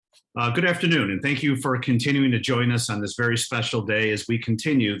Good afternoon, and thank you for continuing to join us on this very special day as we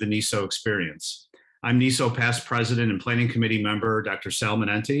continue the NISO experience. I'm NISO past president and planning committee member, Dr. Sal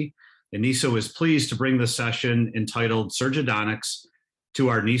Manenti, and NISO is pleased to bring this session entitled Surgidontics to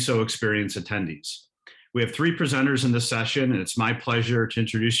our NISO experience attendees. We have three presenters in this session, and it's my pleasure to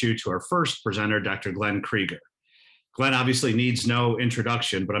introduce you to our first presenter, Dr. Glenn Krieger. Glenn obviously needs no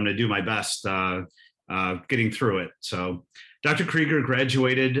introduction, but I'm going to do my best getting through it. So, Dr. Krieger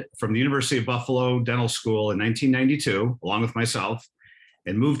graduated from the University of Buffalo Dental School in 1992, along with myself,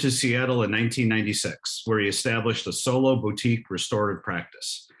 and moved to Seattle in 1996, where he established a solo boutique restorative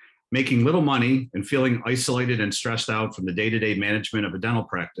practice. Making little money and feeling isolated and stressed out from the day-to-day management of a dental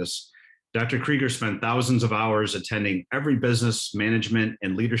practice, Dr. Krieger spent thousands of hours attending every business, management,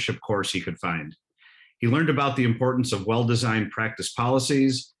 and leadership course he could find. He learned about the importance of well-designed practice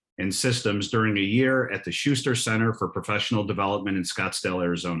policies and systems during a year at the Schuster Center for Professional Development in Scottsdale,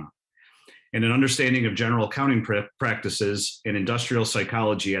 Arizona, and an understanding of general accounting practices and industrial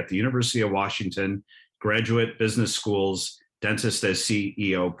psychology at the University of Washington Graduate Business School's Dentist as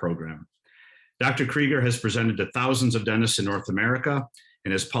CEO program. Dr. Krieger has presented to thousands of dentists in North America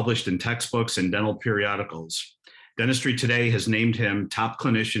and has published in textbooks and dental periodicals. Dentistry Today has named him top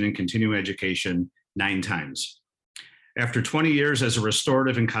clinician in continuing education 9 times. After 20 years as a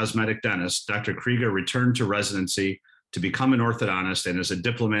restorative and cosmetic dentist, Dr. Krieger returned to residency to become an orthodontist and is a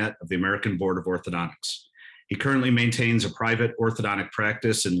diplomat of the American Board of Orthodontics. He currently maintains a private orthodontic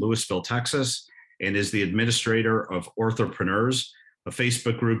practice in Lewisville, Texas, and is the administrator of Orthopreneurs, a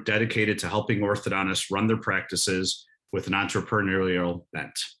Facebook group dedicated to helping orthodontists run their practices with an entrepreneurial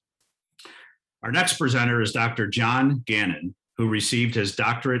bent. Our next presenter is Dr. John Gannon, who received his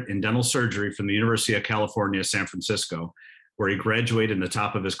doctorate in dental surgery from the University of California, San Francisco, where he graduated in the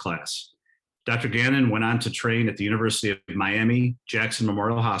top of his class. Dr. Gannon went on to train at the University of Miami Jackson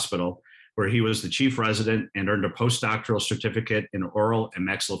Memorial Hospital, where he was the chief resident and earned a postdoctoral certificate in oral and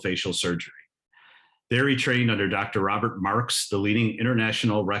maxillofacial surgery. There he trained under Dr. Robert Marks, the leading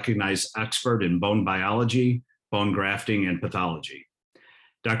international recognized expert in bone biology, bone grafting, and pathology.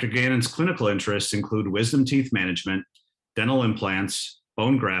 Dr. Gannon's clinical interests include wisdom teeth management, dental implants,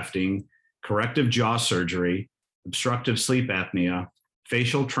 bone grafting, corrective jaw surgery, obstructive sleep apnea,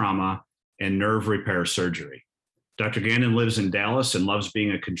 facial trauma, and nerve repair surgery. Dr. Gannon lives in Dallas and loves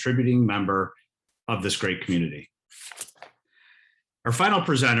being a contributing member of this great community. Our final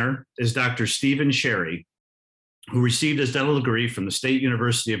presenter is Dr. Stephen Sherry, who received his dental degree from the State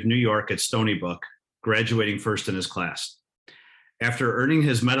University of New York at Stony Brook, graduating first in his class. After earning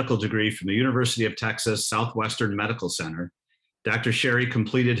his medical degree from the University of Texas Southwestern Medical Center, Dr. Sherry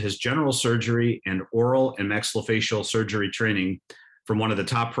completed his general surgery and oral and maxillofacial surgery training from one of the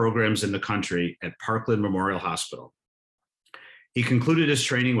top programs in the country at Parkland Memorial Hospital. He concluded his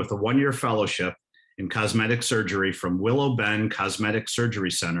training with a 1-year fellowship in cosmetic surgery from Willow Bend Cosmetic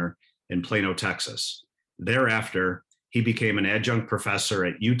Surgery Center in Plano, Texas. Thereafter, he became an adjunct professor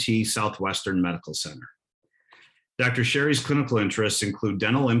at UT Southwestern Medical Center. Dr. Sherry's clinical interests include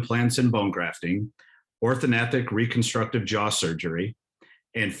dental implants and bone grafting, orthodontic reconstructive jaw surgery,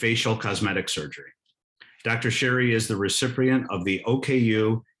 and facial cosmetic surgery. Dr. Sherry is the recipient of the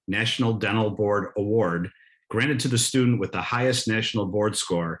OKU National Dental Board Award, granted to the student with the highest national board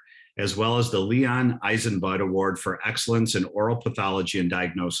score, as well as the Leon Eisenbud Award for Excellence in Oral Pathology and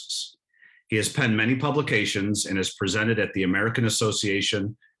Diagnosis. He has penned many publications and is presented at the American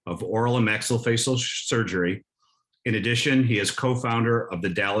Association of Oral and Maxillofacial Surgery. In addition, he is co-founder of the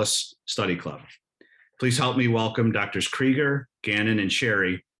Dallas Study Club. Please help me welcome Drs. Krieger, Gannon, and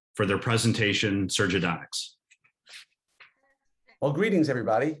Sherry for their presentation, Surgidontics. Well, greetings,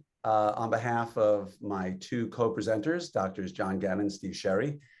 everybody. On behalf of my 2 co-presenters, Drs. John Gannon and Steve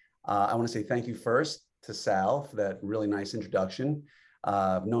Sherry, I want to say thank you first to Sal for that really nice introduction.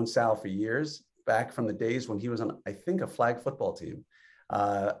 I've known Sal for years, back from the days when he was on, I think, a flag football team.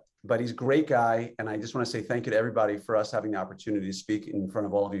 But he's a great guy, and I just want to say thank you to everybody for us having the opportunity to speak in front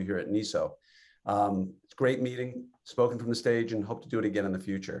of all of you here at NISO. It's a great meeting, spoken from the stage, and hope to do it again in the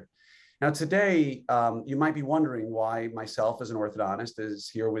future. Now today, you might be wondering why myself as an orthodontist is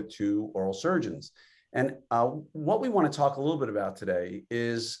here with 2 oral surgeons. And what we want to talk a little bit about today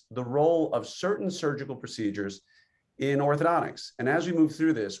is the role of certain surgical procedures in orthodontics. And as we move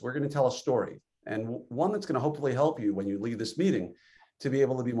through this, we're going to tell a story, and one that's going to hopefully help you when you leave this meeting to be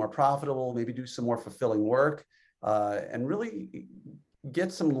able to be more profitable, maybe do some more fulfilling work, and really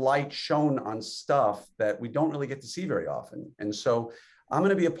get some light shown on stuff that we don't really get to see very often. And so I'm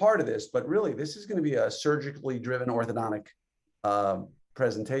going to be a part of this, but really this is going to be a surgically driven orthodontic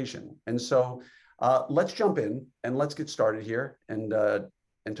presentation. And so let's jump in and let's get started here. And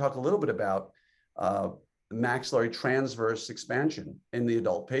and talk a little bit about maxillary transverse expansion in the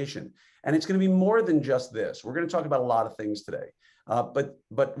adult patient. And it's going to be more than just this. We're going to talk about a lot of things today. But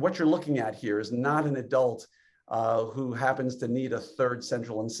what you're looking at here is not an adult who happens to need a third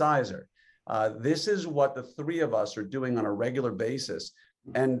central incisor. This is what the three of us are doing on a regular basis.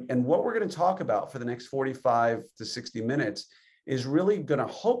 And what we're going to talk about for the next 45 to 60 minutes is really going to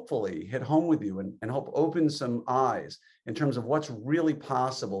hopefully hit home with you and help open some eyes in terms of what's really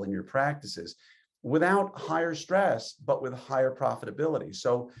possible in your practices without higher stress, but with higher profitability.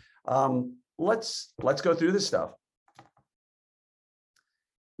 So let's go through this stuff.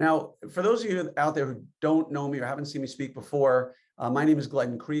 Now, for those of you out there who don't know me or haven't seen me speak before, my name is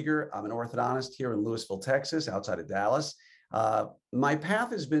Glenn Krieger. I'm an orthodontist here in Louisville, Texas, outside of Dallas. My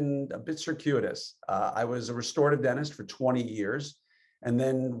path has been a bit circuitous. I was a restorative dentist for 20 years and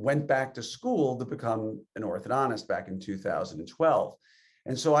then went back to school to become an orthodontist back in 2012.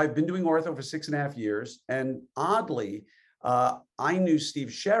 And so I've been doing ortho for 6.5 years. And oddly, I knew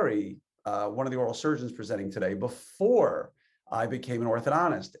Steve Sherry, one of the oral surgeons presenting today, before I became an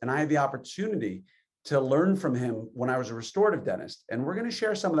orthodontist. And I had the opportunity to learn from him when I was a restorative dentist. And we're going to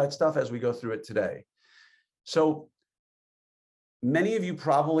share some of that stuff as we go through it today. So many of you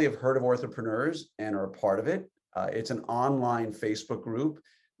probably have heard of Orthopreneurs and are a part of it. It's an online Facebook group.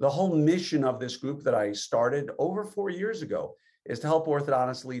 The whole mission of this group that I started over 4 years ago is to help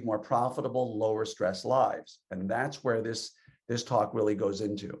orthodontists lead more profitable, lower stress lives. And that's where this talk really goes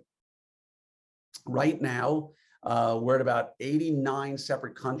into. Right now, we're at about 89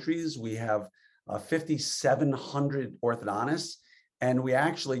 separate countries. We have 5,700 orthodontists, and we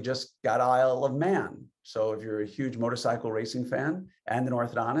actually just got Isle of Man. So if you're a huge motorcycle racing fan and an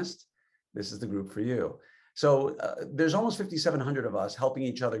orthodontist, this is the group for you. So there's almost 5,700 of us helping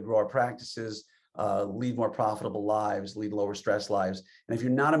each other grow our practices, lead more profitable lives, lead lower stress lives. And if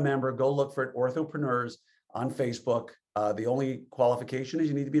you're not a member, go look for it, Orthopreneurs on Facebook. The only qualification is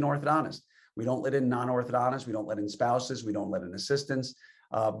you need to be an orthodontist. We don't let in non-orthodontists. We don't let in spouses. We don't let in assistants.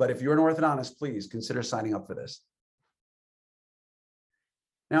 But if you're an orthodontist, please consider signing up for this.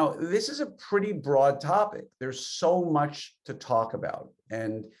 Now, this is a pretty broad topic. There's so much to talk about.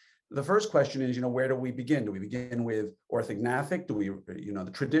 And the first question is, where do we begin? Do we begin with orthognathic? Do we,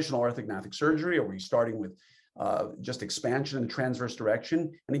 the traditional orthognathic surgery? Are we starting with just expansion in the transverse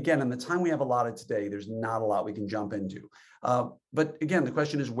direction? And again, in the time we have allotted today, there's not a lot we can jump into. But again, the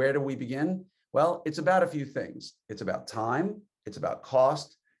question is, where do we begin? Well, it's about a few things. It's about time, it's about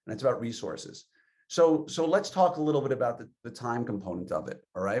cost, and it's about resources. So let's talk a little bit about the time component of it,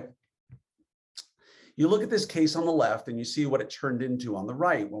 all right? You look at this case on the left and you see what it turned into on the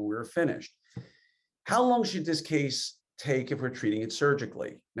right when we were finished. How long should this case take if we're treating it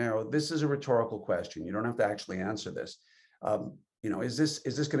surgically? Now, this is a rhetorical question. You don't have to actually answer this. Is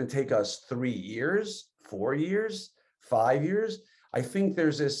this going to take us 3 years, 4 years, 5 years? I think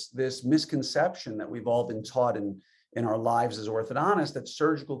there's this misconception that we've all been taught in our lives as orthodontists that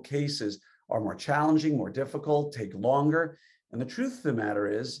surgical cases are more challenging, more difficult, take longer. And the truth of the matter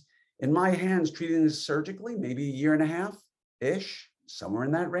is, in my hands, treating this surgically, maybe 1.5 years-ish, somewhere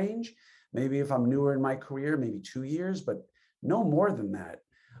in that range. Maybe if I'm newer in my career, maybe 2 years, but no more than that.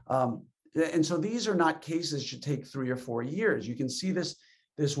 And so these are not cases that should take 3 or 4 years. You can see this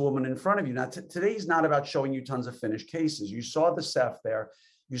woman in front of you. Now, today's not about showing you tons of finished cases. You saw the Ceph there.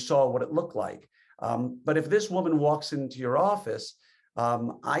 You saw what it looked like. But if this woman walks into your office,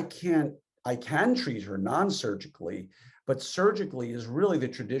 I can treat her non-surgically, but surgically is really the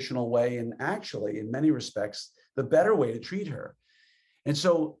traditional way, and actually, in many respects, the better way to treat her. And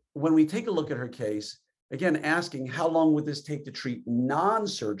so when we take a look at her case, again, asking how long would this take to treat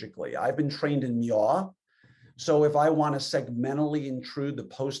non-surgically? I've been trained in yaw. So if I want to segmentally intrude the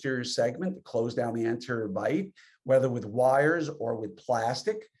posterior segment to close down the anterior bite, whether with wires or with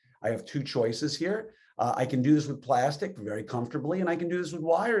plastic, I have two choices here. I can do this with plastic very comfortably, and I can do this with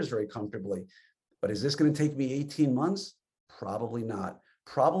wires very comfortably. But is this going to take me 18 months? Probably not.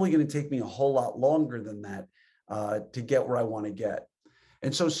 Probably going to take me a whole lot longer than that to get where I want to get.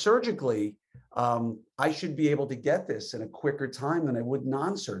 And so surgically, I should be able to get this in a quicker time than I would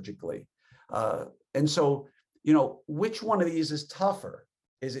non-surgically. And so, which one of these is tougher?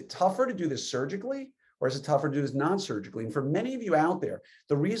 Is it tougher to do this surgically, or is it tougher to do this non-surgically? And for many of you out there,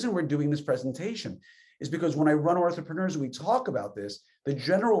 the reason we're doing this presentation is because when I run Orthopreneurs and we talk about this, the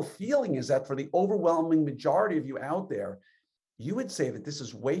general feeling is that for the overwhelming majority of you out there, you would say that this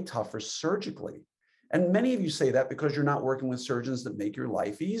is way tougher surgically. And many of you say that because you're not working with surgeons that make your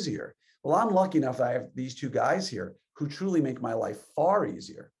life easier. Well, I'm lucky enough that I have these two guys here who truly make my life far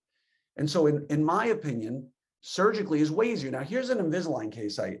easier. And so in my opinion, surgically is way easier. Now, here's an Invisalign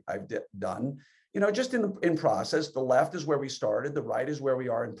case I've done, just in process. The left is where we started. The right is where we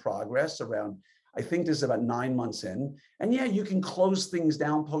are in progress around, I think this is about 9 months in. And yeah, you can close things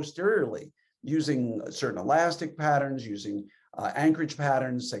down posteriorly using certain elastic patterns, using anchorage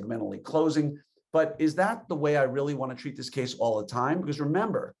patterns, segmentally closing. But is that the way I really want to treat this case all the time? Because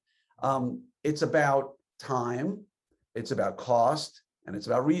remember, it's about time, it's about cost, and it's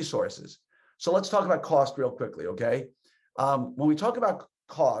about resources. So let's talk about cost real quickly, okay? When we talk about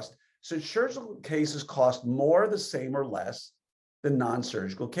cost, so surgical cases cost more, the same, or less than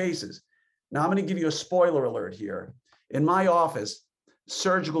non-surgical cases. Now, I'm going to give you a spoiler alert here. In my office,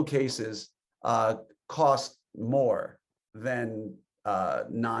 surgical cases cost more than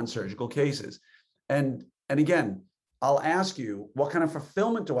non-surgical cases. And again, I'll ask you, what kind of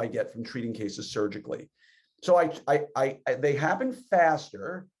fulfillment do I get from treating cases surgically? So they happen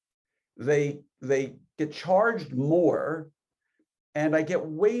faster, they get charged more, and I get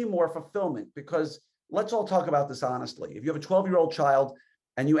way more fulfillment, because let's all talk about this honestly. If you have a 12-year-old child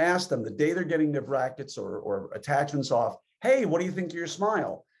and you ask them the day they're getting their brackets or attachments off, hey, what do you think of your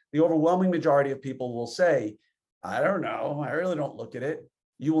smile? The overwhelming majority of people will say, I don't know, I really don't look at it.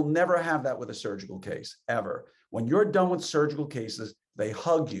 You will never have that with a surgical case, ever. When you're done with surgical cases, they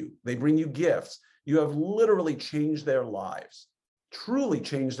hug you, they bring you gifts. You have literally changed their lives, truly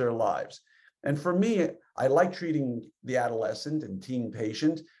changed their lives. And for me, I like treating the adolescent and teen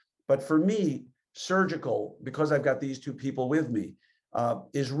patient, but for me, surgical, because I've got these two people with me,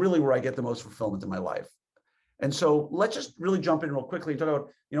 is really where I get the most fulfillment in my life. And so let's just really jump in real quickly and talk about,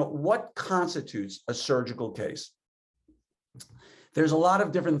 what constitutes a surgical case. There's a lot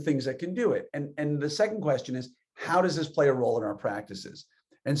of different things that can do it. And the second question is, how does this play a role in our practices?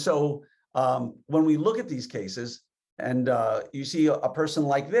 And so when we look at these cases and you see a person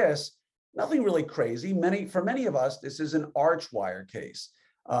like this, nothing really crazy. For many of us, this is an arch wire case.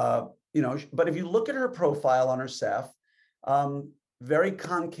 But if you look at her profile on her Ceph, very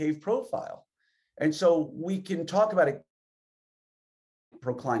concave profile. And so we can talk about it,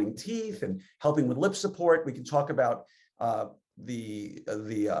 proclining teeth and helping with lip support. We can talk about the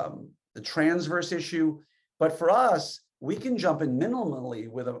transverse issue. But for us, we can jump in minimally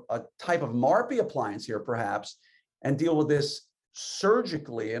with a type of MARPI appliance here, perhaps, and deal with this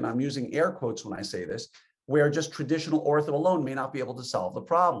surgically, and I'm using air quotes when I say this, where just traditional ortho alone may not be able to solve the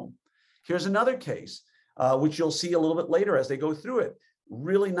problem. Here's another case, which you'll see a little bit later as they go through it.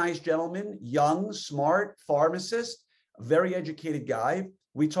 Really nice gentleman, young, smart, pharmacist, very educated guy.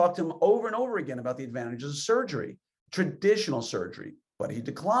 We talked to him over and over again about the advantages of surgery, traditional surgery, but he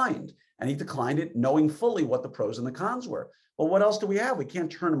declined. And he declined it knowing fully what the pros and the cons were. Well, what else do we have? We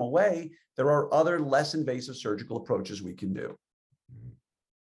can't turn him away. There are other less invasive surgical approaches we can do.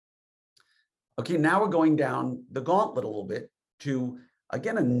 Okay, now we're going down the gauntlet a little bit to,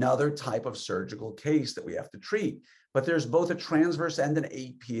 again, another type of surgical case that we have to treat. But there's both a transverse and an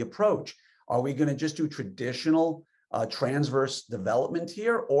AP approach. Are we going to just do traditional transverse development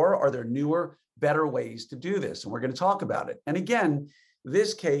here, or are there newer, better ways to do this? And we're going to talk about it. And again,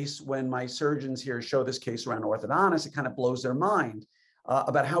 this case, when my surgeons here show this case around orthodontists, it kind of blows their mind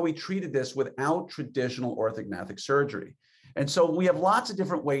about how we treated this without traditional orthognathic surgery. And so we have lots of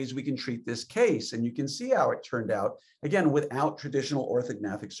different ways we can treat this case. And you can see how it turned out, again, without traditional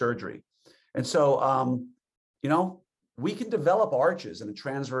orthognathic surgery. And so, we can develop arches in a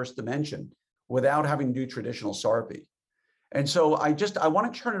transverse dimension without having to do traditional SARPI. And so I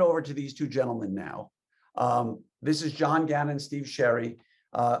want to turn it over to these two gentlemen now. This is John Gannon and Steve Sherry,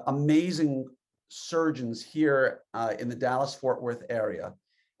 amazing surgeons here in the Dallas-Fort Worth area.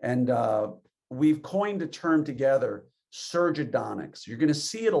 And we've coined a term together, Surgidontics. You're going to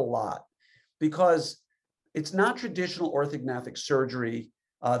see it a lot because it's not traditional orthognathic surgery.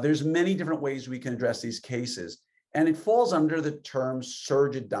 There's many different ways we can address these cases. And it falls under the term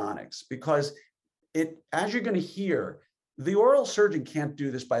Surgidontics because as you're going to hear, the oral surgeon can't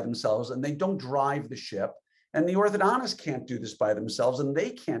do this by themselves and they don't drive the ship. And the orthodontist can't do this by themselves and they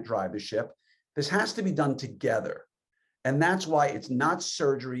can't drive the ship. This has to be done together. And that's why it's not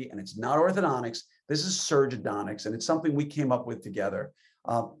surgery and it's not orthodontics. This is Surgidontics, and it's something we came up with together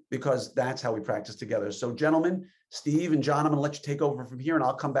because that's how we practice together. So gentlemen, Steve and John, I'm gonna let you take over from here and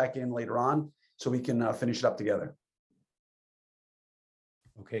I'll come back in later on so we can finish it up together.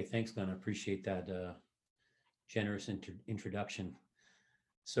 Okay, thanks, Glenn. I appreciate that generous introduction.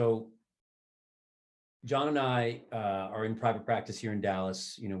 So John and I are in private practice here in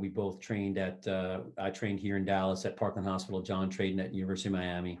Dallas. We both trained I trained here in Dallas at Parkland Hospital. John trained at University of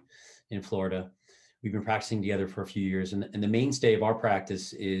Miami in Florida. We've been practicing together for a few years, and the mainstay of our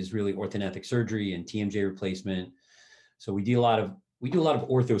practice is really orthodontic surgery and TMJ replacement. So we do a lot of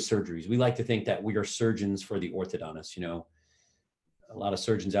ortho surgeries. We like to think that we are surgeons for the orthodontist. You know, a lot of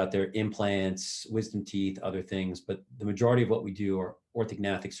surgeons out there, implants, wisdom teeth, other things, but the majority of what we do are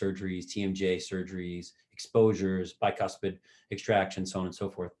orthognathic surgeries, TMJ surgeries, exposures, bicuspid extraction, so on and so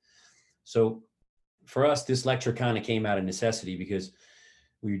forth. So for us, this lecture kind of came out of necessity because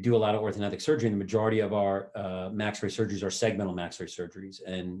we do a lot of orthodontic surgery, and the majority of our maxillary surgeries are segmental maxillary surgeries.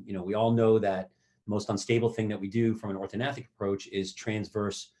 And you know, we all know that the most unstable thing that we do from an orthognathic approach is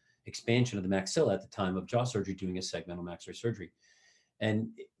transverse expansion of the maxilla at the time of jaw surgery doing a segmental maxillary surgery. And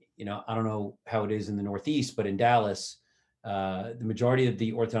you know, I don't know how it is in the Northeast, but in Dallas, the majority of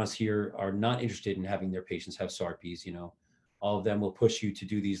the orthodontists here are not interested in having their patients have SARPs. You know, all of them will push you to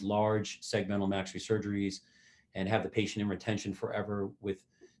do these large segmental maxillary surgeries and have the patient in retention forever with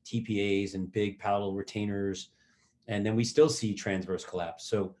TPAs and big palatal retainers. And then we still see transverse collapse.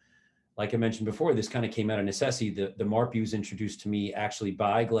 So like I mentioned before, this kind of came out of necessity. The MARPI was introduced to me actually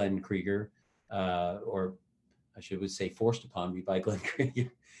by Glenn Krieger, or I should say forced upon me by Glenn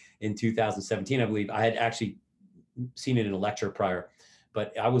Krieger in 2017, I believe. I had actually seen it in a lecture prior,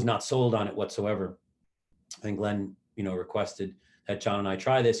 but I was not sold on it whatsoever. And Glenn, you know, requested that John and I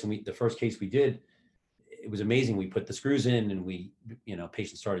try this. And the first case we did, it was amazing. We put the screws in and we, you know,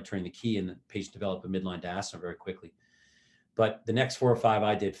 patient started turning the key and the patient developed a midline diastema very quickly. But the next 4 or 5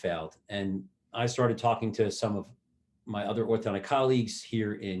 I did failed. And I started talking to some of my other orthodontic colleagues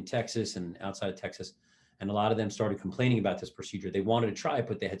here in Texas and outside of Texas. And a lot of them started complaining about this procedure. They wanted to try it,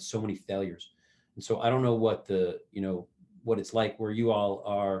 but they had so many failures. And so I don't know what what it's like where you all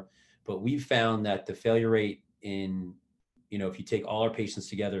are, but we've found that the failure rate in, you know, if you take all our patients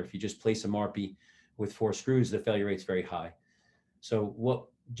together, if you just place a MARPI with 4 screws, the failure rate's very high. So what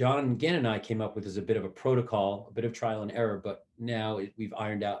John Gann and I came up with is a bit of a protocol, a bit of trial and error, but now we've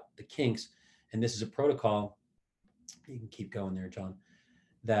ironed out the kinks. And this is a protocol, you can keep going there, John,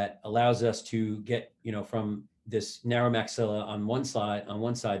 that allows us to get, you know, from this narrow maxilla on one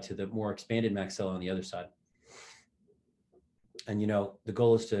side to the more expanded maxilla on the other side. And, you know, the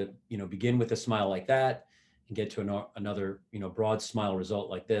goal is to, you know, begin with a smile like that and get to another, you know, broad smile result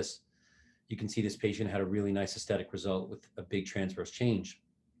like this. You can see this patient had a really nice aesthetic result with a big transverse change.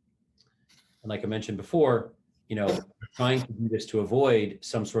 And like I mentioned before, you know, trying to do this to avoid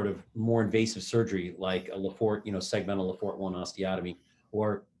some sort of more invasive surgery like a Lefort, you know, segmental Lefort 1 osteotomy,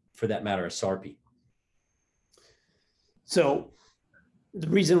 or for that matter, a SARPI. So the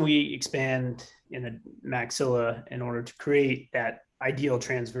reason we expand in the maxilla in order to create that ideal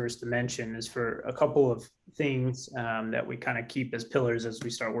transverse dimension is for a couple of things that we kind of keep as pillars as we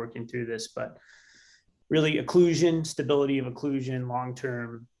start working through this, but really occlusion, stability of occlusion,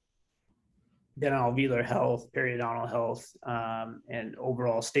 long-term dental-alveolar health, periodontal health, and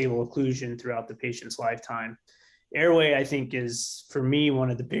overall stable occlusion throughout the patient's lifetime. Airway, I think, is, for me,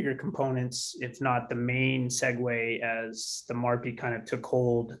 one of the bigger components, if not the main segue, as the MARPI kind of took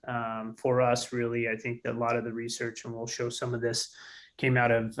hold for us, really. I think that a lot of the research, and we'll show some of this, came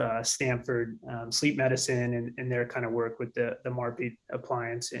out of Stanford Sleep Medicine and their kind of work with the MARPI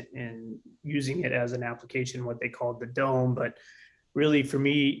appliance and using it as an application, what they called the dome. But really, for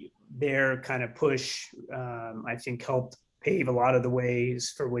me, their kind of push, I think, helped pave a lot of the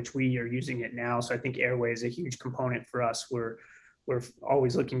ways for which we are using it now. So I think airway is a huge component for us. We're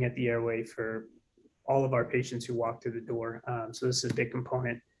always looking at the airway for all of our patients who walk through the door. So this is a big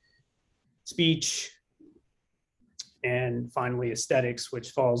component. Speech, and finally aesthetics,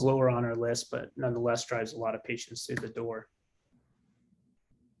 which falls lower on our list, but nonetheless drives a lot of patients through the door.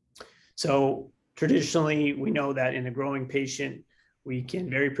 So traditionally, we know that in a growing patient, we can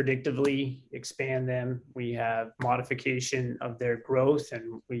very predictably expand them. We have modification of their growth,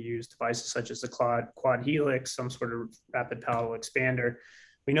 and we use devices such as the quad helix, some sort of rapid palatal expander.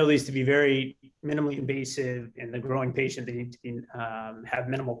 We know these to be very minimally invasive. In the growing patient, they need to be, have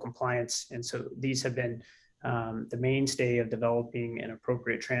minimal compliance. And so these have been the mainstay of developing an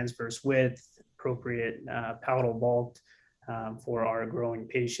appropriate transverse width, appropriate palatal bulk for our growing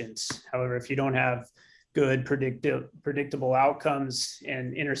patients. However, if you don't have good predictable outcomes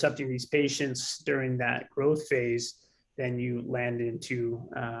and intercepting these patients during that growth phase, then you land into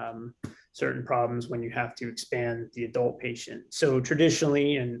certain problems when you have to expand the adult patient. So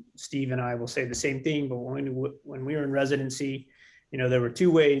traditionally, and Steve and I will say the same thing, but when we were in residency, you know, there were 2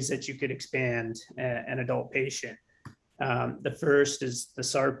 ways that you could expand an adult patient. The first is the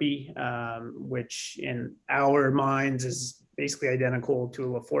SARPI, which in our minds is basically identical to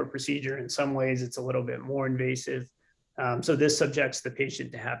a Lefort procedure. In some ways, it's a little bit more invasive. So this subjects the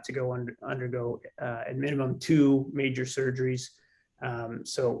patient to have to go undergo at minimum 2 major surgeries.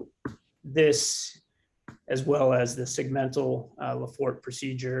 So this, as well as the segmental Lefort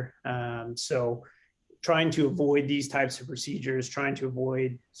procedure. So trying to avoid these types of procedures, trying to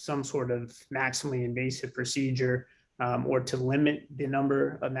avoid some sort of maximally invasive procedure, or to limit the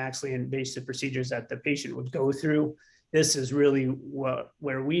number of maximally invasive procedures that the patient would go through. This is really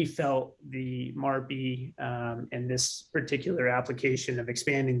where we felt the MARPE and this particular application of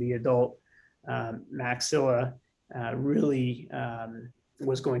expanding the adult maxilla really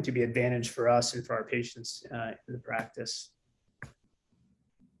was going to be advantage for us and for our patients in the practice.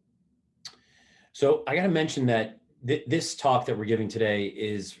 So I got to mention that this talk that we're giving today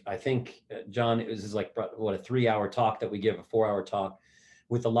is, I think, John, this is like, what, a 3-hour talk that we give, a 4-hour talk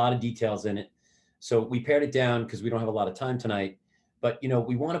with a lot of details in it. So we pared it down because we don't have a lot of time tonight, but, you know,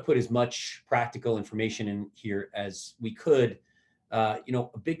 we want to put as much practical information in here as we could. You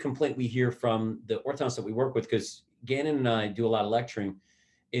know, a big complaint we hear from the orthodontists that we work with, because Gannon and I do a lot of lecturing,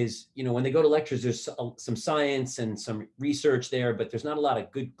 is, you know, when they go to lectures, there's some science and some research there, but there's not a lot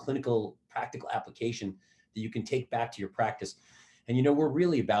of good clinical practical application that you can take back to your practice. And, you know, we're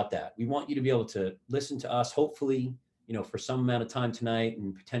really about that. We want you to be able to listen to us, hopefully, you know, for some amount of time tonight,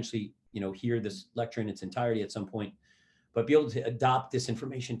 and potentially, you know, hear this lecture in its entirety at some point, but be able to adopt this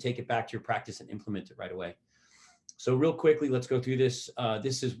information, take it back to your practice and implement it right away. So real quickly, let's go through this.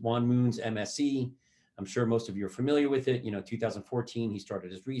 This is Juan Moon's MSc. I'm sure most of you are familiar with it. You know, 2014, he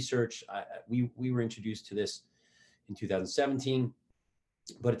started his research. We were introduced to this in 2017,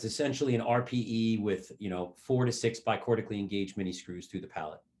 but it's essentially an RPE with, you know, 4 to 6 bicortically engaged mini screws through the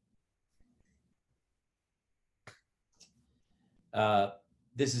palate.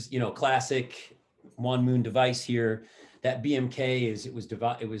 This is, you know, classic Juan Moon device here. That BMK is, it was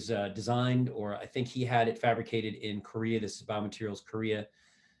designed, or I think he had it fabricated in Korea. This is Biomaterials Korea.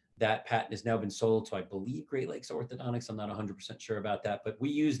 That patent has now been sold to, I believe, Great Lakes Orthodontics. I'm not 100% sure about that, but we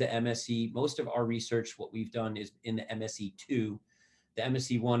use the MSE. Most of our research, what we've done, is in the MSE2. The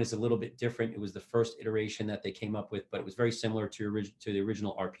MSE1 is a little bit different. It was the first iteration that they came up with, but it was very similar to the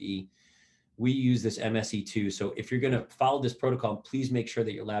original RPE. We use this MSE2. So if you're going to follow this protocol, please make sure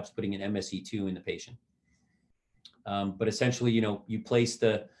that your lab's putting an MSE2 in the patient. But essentially, you know, you place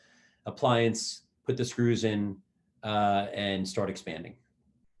the appliance, put the screws in, and start expanding.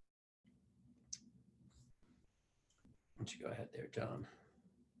 Why don't you go ahead there, John?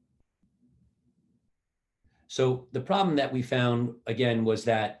 So the problem that we found, again, was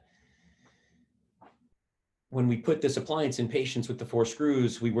that when we put this appliance in patients with the 4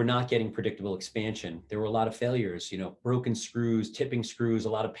 screws, we were not getting predictable expansion. There were a lot of failures, you know, broken screws, tipping screws, a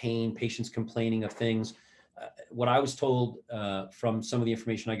lot of pain, patients complaining of things. What I was told from some of the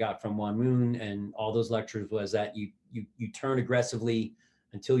information I got from Juan Moon and all those lectures was that you turn aggressively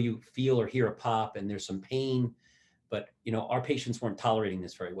until you feel or hear a pop and there's some pain. But, you know, our patients weren't tolerating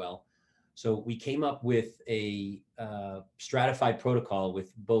this very well. So we came up with a stratified protocol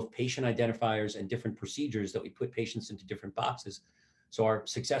with both patient identifiers and different procedures that we put patients into different boxes. So our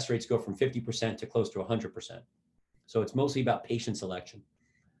success rates go from 50% to close to 100%. So it's mostly about patient selection.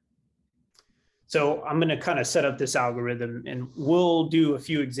 So I'm going to kind of set up this algorithm, and we'll do a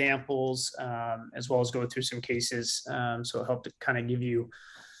few examples as well as go through some cases. So it'll help to kind of give you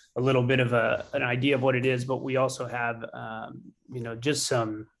a little bit of an idea of what it is, but we also have, you know, just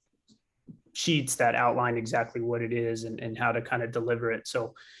some sheets that outline exactly what it is and how to kind of deliver it.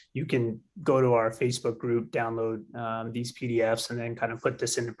 So you can go to our Facebook group, download these PDFs, and then kind of put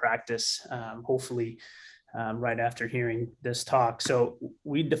this into practice, hopefully right after hearing this talk. So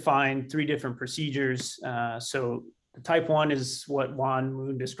we defined 3 different procedures. So the type 1 is what Juan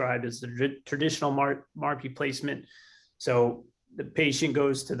Moon described as the traditional MARPE placement. So the patient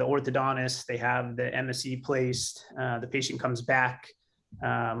goes to the orthodontist, they have the MSE placed, the patient comes back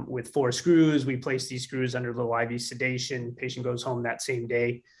with 4 screws. We place these screws under little IV sedation. Patient goes home that same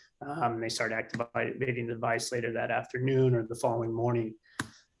day. They start activating the device later that afternoon or the following morning.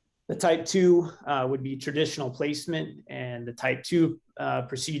 The type 2 would be traditional placement, and the type 2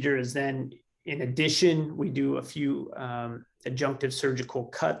 procedure is then, in addition, we do a few adjunctive surgical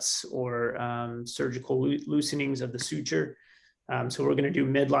cuts or surgical loosenings of the suture. So we're going to do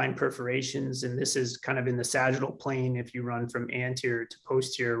midline perforations, and this is kind of in the sagittal plane. If you run from anterior to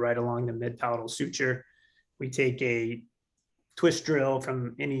posterior right along the mid-palatal suture, we take a twist drill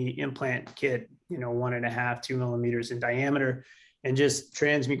from any implant kit, you know, 1.5 to 2 millimeters in diameter, and just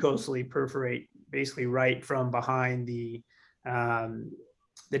transmucosally perforate basically right from behind the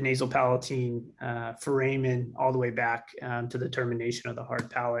nasal palatine foramen all the way back to the termination of the hard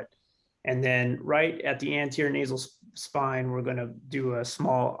palate. And then right at the anterior nasal spine, we're going to do a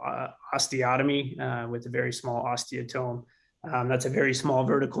small osteotomy with a very small osteotome. That's a very small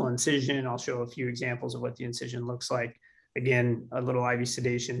vertical incision. I'll show a few examples of what the incision looks like. Again, a little IV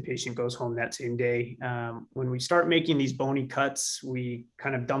sedation, patient goes home that same day. When we start making these bony cuts, we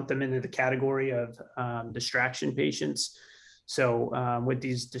kind of dump them into the category of distraction patients. So with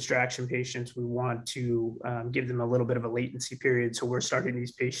these distraction patients, we want to give them a little bit of a latency period. So we're starting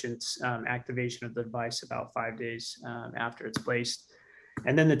these patients activation of the device about 5 days after it's placed.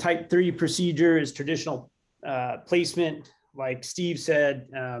 And then the type 3 procedure is traditional placement. Like Steve said,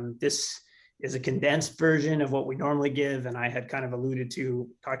 this is a condensed version of what we normally give. And I had kind of alluded to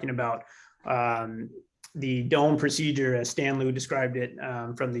talking about the dome procedure as Stan Liu described it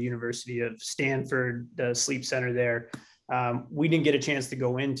from the University of Stanford, the sleep center there. We didn't get a chance to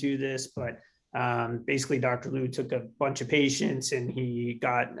go into this, but basically Dr. Liu took a bunch of patients and he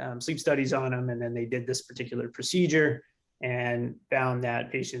got sleep studies on them. And then they did this particular procedure and found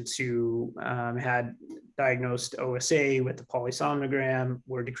that patients who had diagnosed OSA with the polysomnogram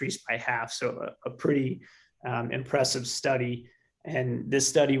were decreased by half. So a pretty impressive study. And this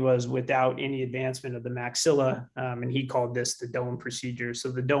study was without any advancement of the maxilla, and he called this the dome procedure.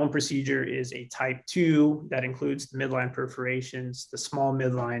 So the dome procedure is a type 2 that includes the midline perforations, the small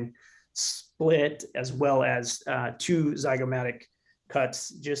midline split, as well as 2 zygomatic cuts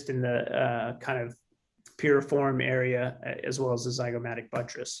just in the kind of piriform area, as well as the zygomatic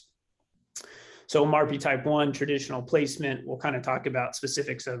buttress. So MARPI type 1, traditional placement, we'll kind of talk about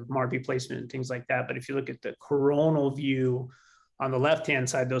specifics of MARPI placement and things like that. But if you look at the coronal view, on the left-hand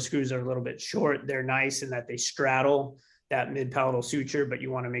side, those screws are a little bit short. They're nice in that they straddle that mid-palatal suture, but you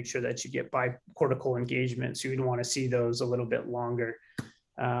want to make sure that you get bicortical engagement. So you'd want to see those a little bit longer.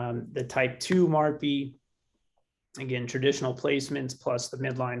 The type 2 MARPI, again, traditional placements plus the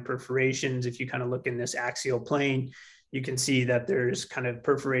midline perforations. If you kind of look in this axial plane, you can see that there's kind of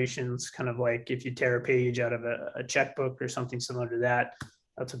perforations, kind of like if you tear a page out of a checkbook or something similar to that.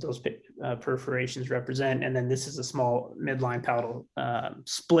 That's what those perforations represent. And then this is a small midline palatal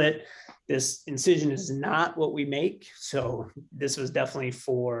split. This incision is not what we make. So this was definitely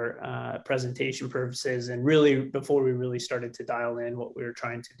for presentation purposes and really before we really started to dial in what we were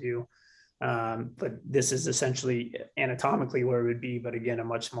trying to do. But this is essentially anatomically where it would be, but again, a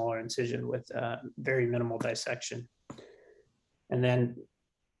much smaller incision with very minimal dissection. And then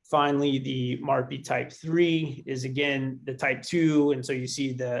finally, the MARPI type 3 is again the type 2. And so you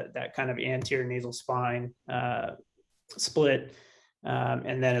see that kind of anterior nasal spine split.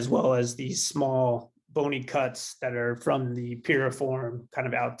 And then as well as these small bony cuts that are from the piriform kind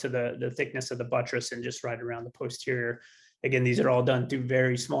of out to the thickness of the buttress and just right around the posterior. Again, these are all done through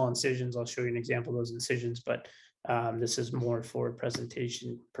very small incisions. I'll show you an example of those incisions, but this is more for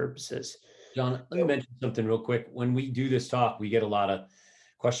presentation purposes. John, let me mention something real quick. When we do this talk, we get a lot of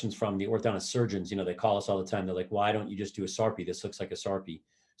questions from the orthodontist surgeons. You know, they call us all the time. They're like, why don't you just do a SARPI? This looks like a SARPI.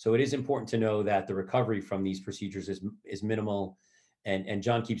 So it is important to know that the recovery from these procedures is minimal. And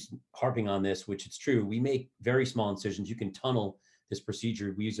John keeps harping on this, which it's true. We make very small incisions. You can tunnel this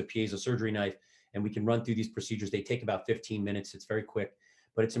procedure. We use a piezo surgery knife and we can run through these procedures. They take about 15 minutes. It's very quick,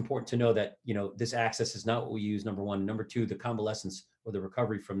 but it's important to know that, you know, this access is not what we use, number one. Number two, the convalescence or the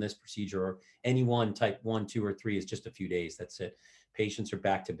recovery from this procedure or any one type 1, 2, or 3 is just a few days. That's it. Patients are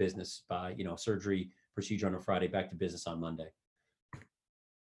back to business by, you know, surgery procedure on a Friday, back to business on Monday.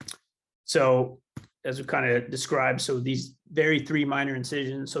 So as we kind of described, so these very 3 minor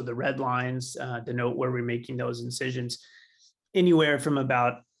incisions, so the red lines denote where we're making those incisions anywhere from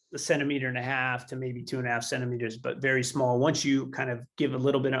about 1.5 centimeters to maybe 2.5 centimeters, but very small. Once you kind of give a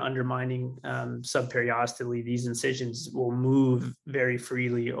little bit of undermining subperiostally, these incisions will move very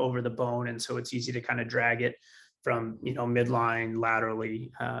freely over the bone. And so it's easy to kind of drag it from, you know, midline,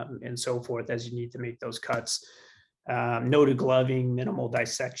 laterally, and so forth as you need to make those cuts. No degloving, minimal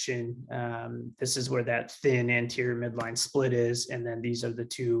dissection. This is where that thin anterior midline split is. And then these are the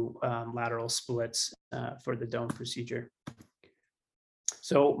 2 lateral splits for the dome procedure.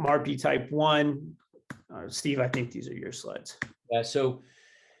 So MARPI type 1, Steve, I think these are your slides. Yeah, so,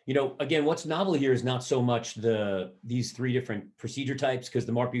 you know, again, what's novel here is not so much these 3 different procedure types, because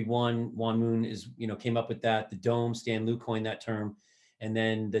the MARPI 1, Juan Moon is, you know, came up with that. The dome, Stan Liu coined that term. And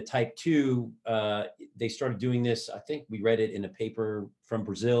then the type 2, they started doing this. I think we read it in a paper from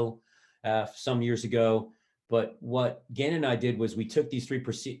Brazil some years ago. But what Gannon and I did was we took these 3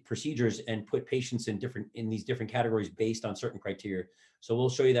 procedures and put patients in these different categories based on certain criteria. So we'll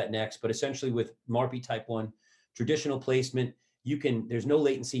show you that next. But essentially with MARPI type 1, traditional placement, there's no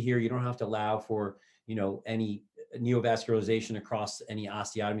latency here. You don't have to allow for, you know, any neovascularization across any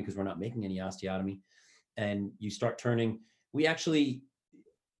osteotomy because we're not making any osteotomy. and you start turning.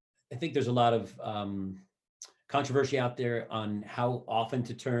 I think there's a lot of controversy out there on how often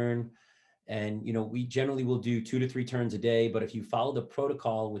to turn. And, we generally will do 2 to 3 turns a day, but if you follow the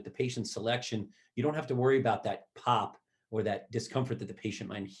protocol with the patient selection, you don't have to worry about that pop or that discomfort that the patient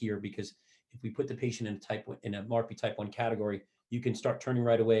might hear, because if we put the patient in a MARPE type 1 category, you can start turning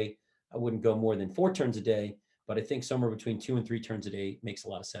right away. I wouldn't go more than 4 turns a day, but I think somewhere between 2 and 3 turns a day makes a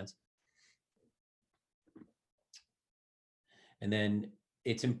lot of sense. And then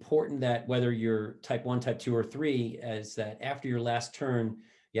it's important that whether you're type 1, type 2, or 3, is that after your last turn,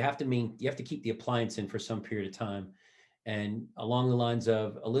 you have to keep the appliance in for some period of time. And along the lines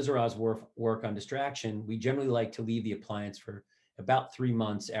of Elizaroz's work on distraction, we generally like to leave the appliance for about 3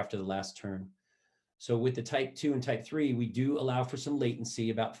 months after the last turn. So with the type 2 and type 3, we do allow for some latency,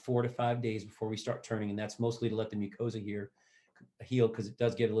 about 4 to 5 days before we start turning. And that's mostly to let the mucosa heal, because it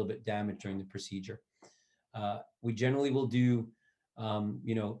does get a little bit damaged during the procedure. We generally will do,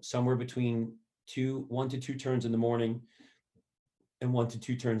 somewhere between 1 to 2 turns in the morning and 1 to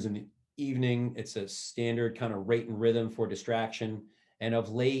 2 turns in the evening. It's a standard kind of rate and rhythm for distraction. And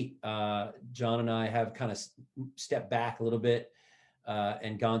of late, John and I have kind of stepped back a little bit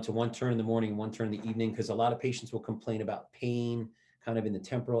and gone to 1 turn in the morning, 1 turn in the evening, because a lot of patients will complain about pain kind of in the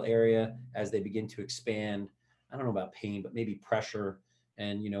temporal area as they begin to expand. I don't know about pain, but maybe pressure.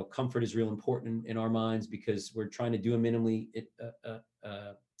 And, comfort is real important in our minds, because we're trying to do a minimally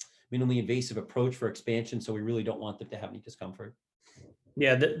invasive approach for expansion. So we really don't want them to have any discomfort.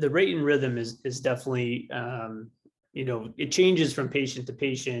 Yeah, the rate and rhythm is definitely, it changes from patient to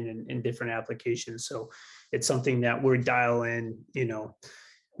patient and in different applications. So it's something that we're dial in,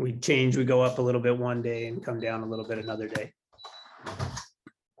 we go up a little bit one day and come down a little bit another day.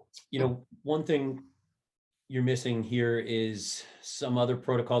 One thing you're missing here is some other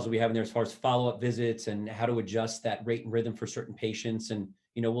protocols that we have in there as far as follow-up visits and how to adjust that rate and rhythm for certain patients. And,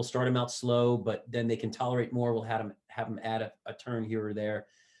 we'll start them out slow, but then they can tolerate more. We'll have them add a turn here or there,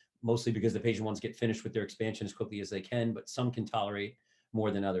 mostly because the patient wants to get finished with their expansion as quickly as they can, but some can tolerate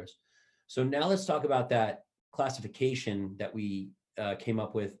more than others. So now let's talk about that classification that we came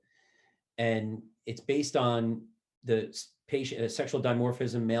up with. And it's based on the patient sexual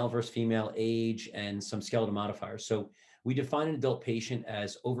dimorphism, male versus female, age, and some skeletal modifiers. So we define an adult patient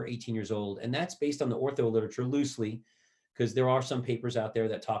as over 18 years old, and that's based on the ortho literature loosely, because there are some papers out there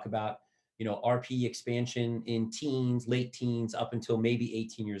that talk about, RP expansion in teens, late teens, up until maybe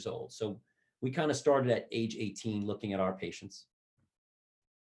 18 years old. So we kind of started at age 18 looking at our patients.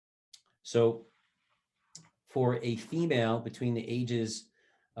 So for a female between the ages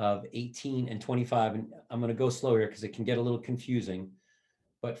of 18 and 25, and I'm going to go slow here because it can get a little confusing,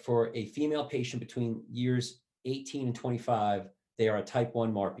 but for a female patient between years 18 and 25, they are a type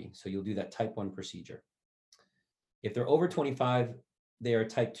 1 MARPE. So you'll do that type 1 procedure. If they're over 25, they are a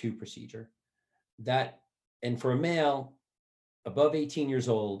type 2 procedure. And for a male above 18 years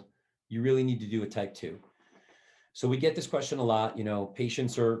old, you really need to do a type 2. So we get this question a lot. A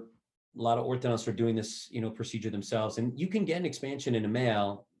lot of orthodontists are doing this, procedure themselves. And you can get an expansion in a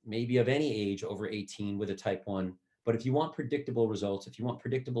male, maybe of any age over 18 with a type 1. But if you want predictable results, if you want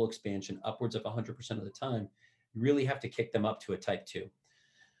predictable expansion upwards of 100% of the time, you really have to kick them up to a type 2.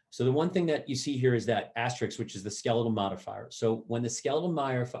 So the one thing that you see here is that asterisk, which is the skeletal modifier. So when the skeletal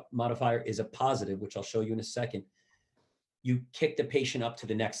modifier is a positive, which I'll show you in a second, you kick the patient up to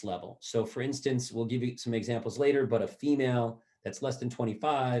the next level. So for instance, we'll give you some examples later, but a female that's less than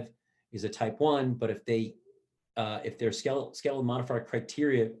 25 is a type 1, but if their skeletal modifier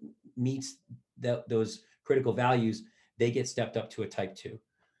criteria meets those critical values, they get stepped up to a type 2.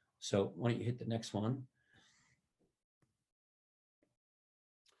 So why don't you hit the next one?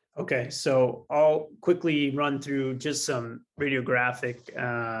 Okay, so I'll quickly run through just some radiographic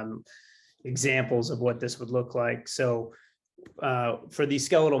examples of what this would look like. So for these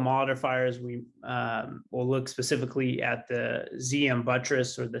skeletal modifiers, we will look specifically at the ZM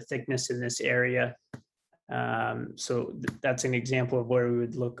buttress, or the thickness in this area. So that's an example of where we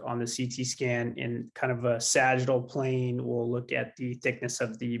would look on the CT scan in kind of a sagittal plane. We'll look at the thickness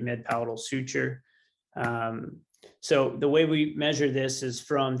of the mid-palatal suture. So the way we measure this is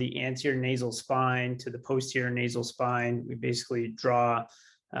from the anterior nasal spine to the posterior nasal spine. We basically draw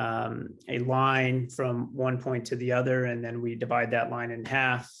a line from one point to the other, and then we divide that line in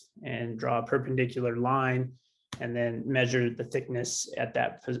half and draw a perpendicular line, and then measure the thickness at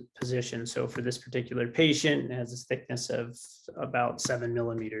that position. So for this particular patient, it has a thickness of about 7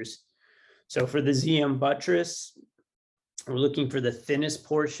 millimeters. So for the ZM buttress, we're looking for the thinnest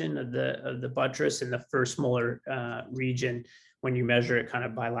portion of the buttress in the first molar region when you measure it kind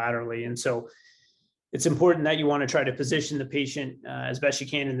of bilaterally. And so it's important that you want to try to position the patient as best you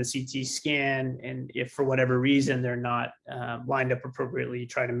can in the CT scan. And if for whatever reason they're not lined up appropriately,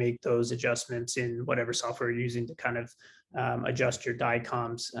 try to make those adjustments in whatever software you're using to kind of adjust your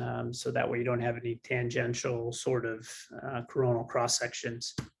DICOMs, so that way you don't have any tangential sort of coronal cross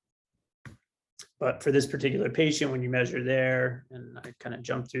sections. But for this particular patient, when you measure there, and I kind of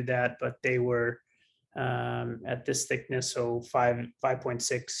jumped through that, but they were at this thickness, so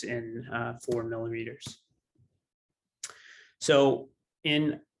 5.6 in 4 millimeters. So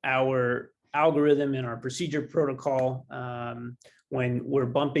in our algorithm, in our procedure protocol, when we're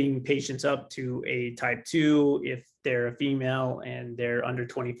bumping patients up to a type 2, if they're a female and they're under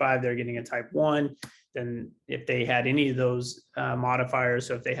 25, they're getting a type 1. Then if they had any of those modifiers,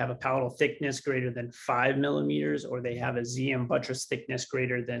 so if they have a palatal thickness greater than 5 millimeters, or they have a ZM buttress thickness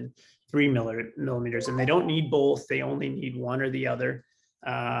greater than 3 millimeters, and they don't need both, they only need one or the other,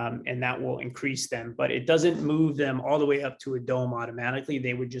 and that will increase them. But it doesn't move them all the way up to a dome automatically.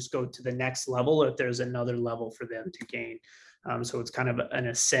 They would just go to the next level if there's another level for them to gain. So it's kind of an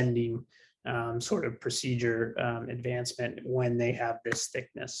ascending sort of procedure advancement when they have this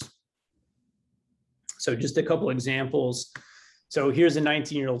thickness. So just a couple examples. So here's a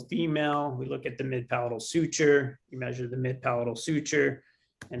 19-year-old female. We look at the mid-palatal suture. You measure the mid-palatal suture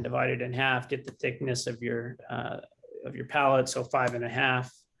and divide it in half, get the thickness of your palate, so 5.5,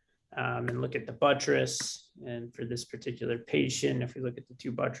 and look at the buttress. And for this particular patient, if we look at the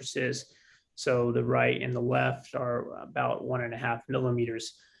two buttresses, so the right and the left are about 1.5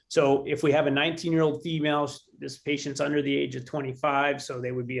 millimeters. So if we have a 19-year-old female, this patient's under the age of 25, so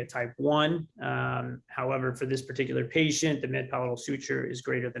they would be a type 1. However, for this particular patient, the mid-palatal suture is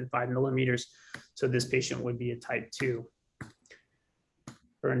greater than 5 millimeters, so this patient would be a type 2.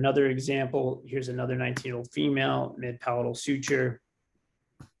 For another example, here's another 19-year-old female, mid-palatal suture,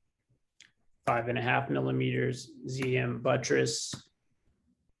 5.5 millimeters, ZM buttress.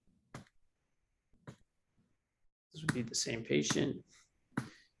 This would be the same patient,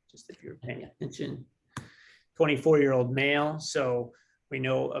 just if you're paying attention. 24-year-old male. So we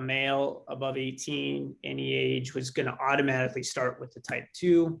know a male above 18, any age, was going to automatically start with the type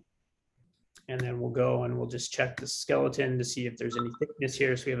 2. And then we'll go and we'll just check the skeleton to see if there's any thickness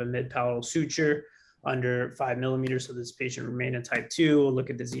here. So we have a mid-palatal suture under 5 millimeters. So this patient remained in type 2. We'll look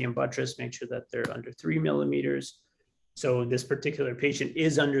at the ZM buttress, make sure that they're under 3 millimeters. So this particular patient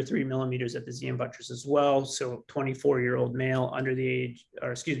is under 3 millimeters at the ZM buttress as well. So 24-year-old male under the age,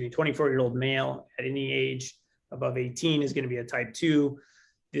 or excuse me, 24-year-old male at any age above 18 is going to be a type 2.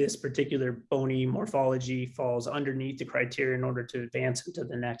 This particular bony morphology falls underneath the criteria in order to advance into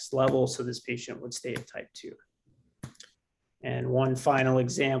the next level. So this patient would stay at type 2. And one final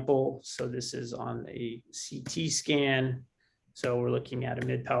example. So this is on a CT scan. So we're looking at a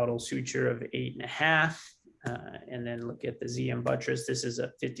mid-palatal suture of 8.5. And then look at the ZM buttress. This is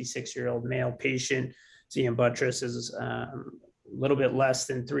a 56-year-old male patient. ZM buttress is a little bit less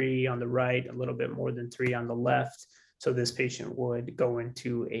than 3 on the right, a little bit more than 3 on the left. So this patient would go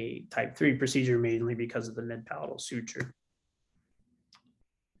into a type 3 procedure mainly because of the mid-palatal suture.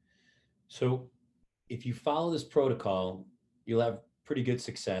 So if you follow this protocol, you'll have pretty good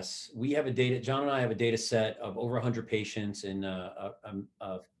success. We have John and I have a data set of over 100 patients in a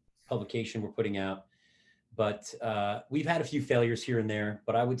publication we're putting out. But we've had a few failures here and there,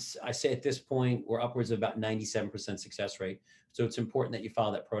 but I say at this point, we're upwards of about 97% success rate. So it's important that you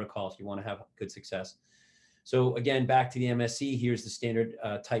follow that protocol if you want to have good success. So again, back to the MSE, here's the standard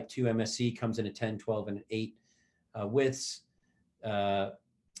type 2 MSE, comes in at 10, 12, and 8 widths.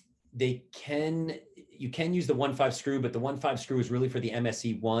 You can use the 1.5 screw, but the 1.5 screw is really for the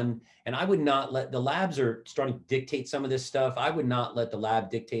MSE1. And I would not let, the labs are starting to dictate some of this stuff. I would not let the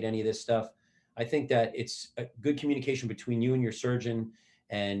lab dictate any of this stuff. I think that it's a good communication between you and your surgeon,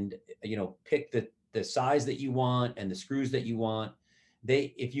 and pick the size that you want and the screws that you want.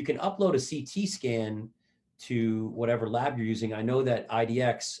 If you can upload a CT scan to whatever lab you're using, I know that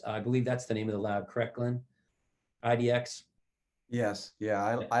IDX, I believe that's the name of the lab, correct, Glenn? IDX? Yes,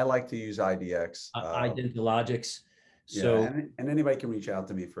 yeah, I like to use IDX. Identilogics. So, yeah, and anybody can reach out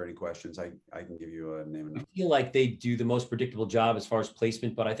to me for any questions. I can give you a name and number. I feel like they do the most predictable job as far as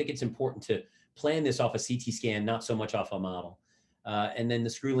placement, but I think it's important to plan this off a CT scan, not so much off a model. And then the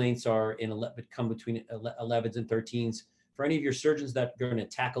screw lengths are come between 11s and 13s. For any of your surgeons that are going to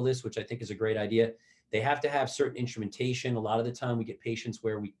tackle this, which I think is a great idea, they have to have certain instrumentation. A lot of the time we get patients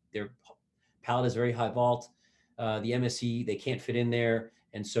where their palate is very high vault. The MSE, they can't fit in there.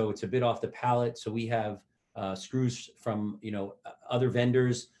 And so it's a bit off the palate. So we have screws from other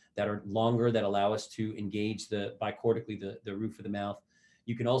vendors that are longer, that allow us to engage bicortically the roof of the mouth.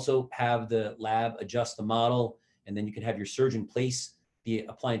 You can also have the lab adjust the model, and then you can have your surgeon place the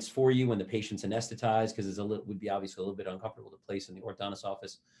appliance for you when the patient's anesthetized, because it would be obviously a little bit uncomfortable to place in the orthodontist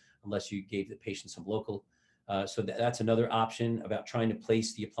office unless you gave the patient some local. So that's another option about trying to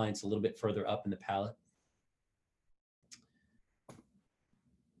place the appliance a little bit further up in the palate.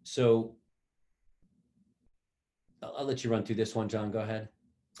 So I'll let you run through this one, John. Go ahead.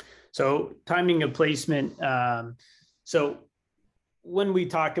 So timing of placement. So when we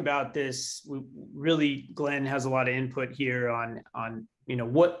talk about this, Glenn has a lot of input here on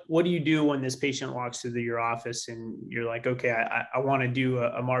what do you do when this patient walks through your office and you're like, okay, I want to do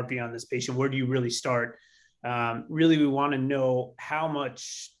a MARPE on this patient. Where do you really start? Really, we want to know how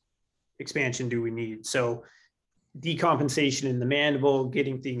much expansion do we need. So decompensation in the mandible,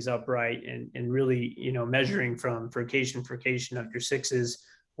 getting things upright, and really, measuring from furcation of your sixes,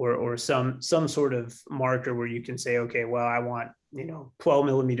 or some sort of marker where you can say, okay, well, I want 12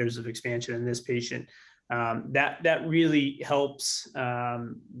 millimeters of expansion in this patient. That really helps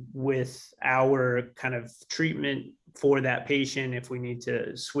with our kind of treatment for that patient. If we need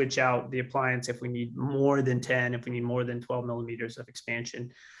to switch out the appliance, if we need more than 10, if we need more than 12 millimeters of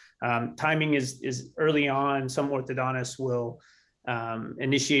expansion. Timing is early on. Some orthodontists will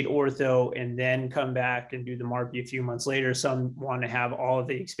initiate ortho and then come back and do the MARPE a few months later. Some want to have all of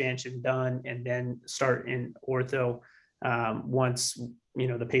the expansion done and then start in ortho once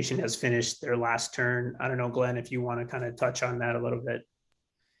the patient has finished their last turn. I don't know, Glenn, if you want to kind of touch on that a little bit.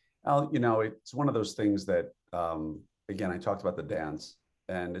 It's one of those things that, again, I talked about the dance,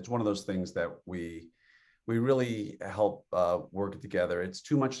 and it's one of those things that we really help work it together. It's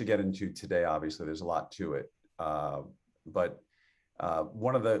too much to get into today. Obviously, there's a lot to it. But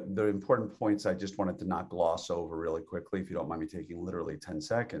one of the important points I just wanted to not gloss over really quickly, if you don't mind me taking literally 10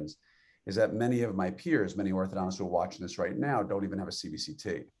 seconds, is that many of my peers, many orthodontists who are watching this right now, don't even have a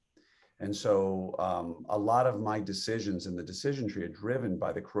CBCT. And so a lot of my decisions in the decision tree are driven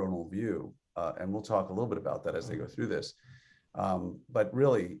by the coronal view. And we'll talk a little bit about that as they go through this. But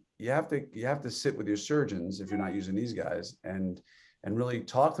really, you have to sit with your surgeons, if you're not using these guys, and really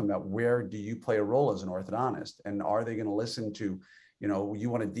talk to them about where do you play a role as an orthodontist, and are they going to listen to, you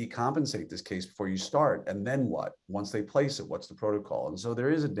want to decompensate this case before you start, and then what? Once they place it, what's the protocol? And so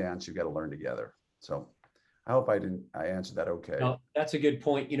there is a dance you've got to learn together. So I hope I answered that okay. No, that's a good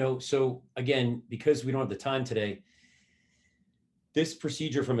point. So again, because we don't have the time today, this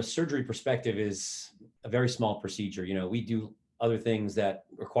procedure from a surgery perspective is a very small procedure. We do other things that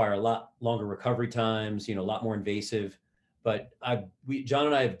require a lot longer recovery times, a lot more invasive. But John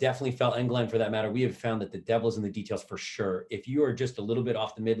and I have definitely felt, and Glenn for that matter, we have found that the devil's in the details for sure. If you are just a little bit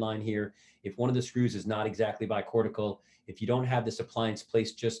off the midline here, if one of the screws is not exactly bicortical, if you don't have this appliance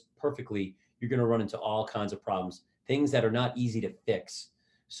placed just perfectly, you're going to run into all kinds of problems, things that are not easy to fix.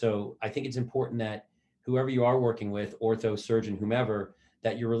 So I think it's important that whoever you are working with, ortho, surgeon, whomever,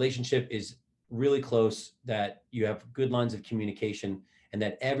 that your relationship is really close, that you have good lines of communication, and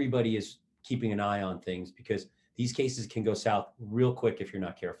that everybody is keeping an eye on things, because these cases can go south real quick if you're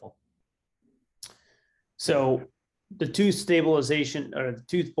not careful. So the tooth stabilization, or the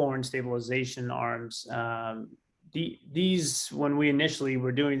tooth-borne stabilization arms, these, when we initially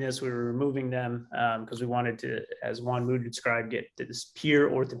were doing this, we were removing them because we wanted to, as Juan Mu described, get this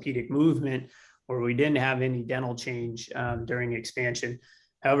pure orthopedic movement where we didn't have any dental change during expansion.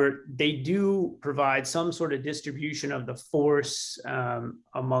 However, they do provide some sort of distribution of the force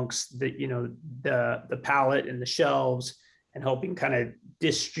amongst the palate and the shelves, and helping kind of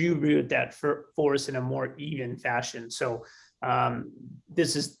distribute that force in a more even fashion. So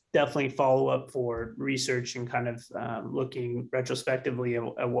this is definitely follow-up for research and kind of looking retrospectively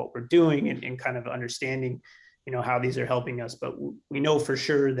at what we're doing, and kind of understanding, how these are helping us. But we know for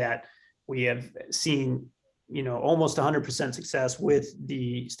sure that we have seen almost 100% success with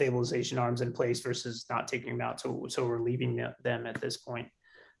the stabilization arms in place versus not taking them out. So we're leaving them at this point.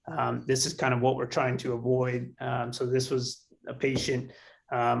 This is kind of what we're trying to avoid. So this was a patient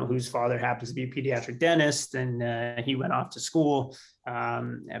whose father happens to be a pediatric dentist, and he went off to school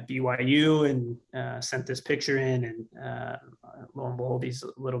at BYU and sent this picture in, and lo and behold, he's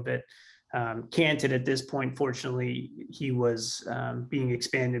a little bit canted at this point. Fortunately, he was being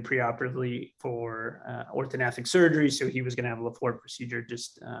expanded preoperatively for orthognathic surgery, so he was going to have a Lafort procedure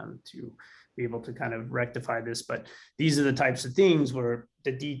just to be able to kind of rectify this. But these are the types of things where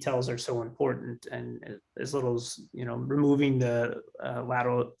the details are so important, and as little as removing the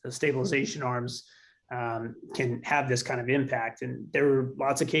lateral stabilization arms can have this kind of impact. And there were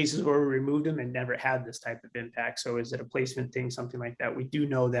lots of cases where we removed them and never had this type of impact. So is it a placement thing, something like that? We do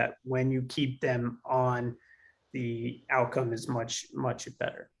know that when you keep them on the outcome is much, much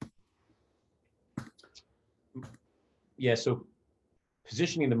better. Yeah, so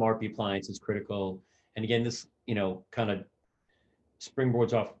positioning the MARPI appliance is critical. And again, this, kind of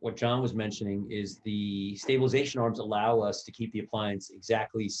springboards off what John was mentioning, is the stabilization arms allow us to keep the appliance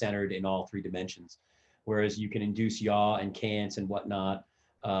exactly centered in all 3 dimensions. Whereas you can induce yaw and cants and whatnot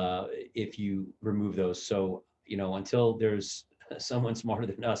if you remove those. So, until there's someone smarter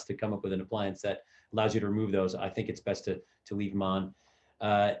than us to come up with an appliance that allows you to remove those, I think it's best to leave them on.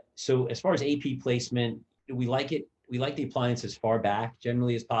 So as far as AP placement, we like it. We like the appliance as far back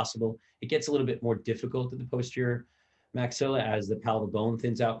generally as possible. It gets a little bit more difficult at the posterior maxilla as the palatal bone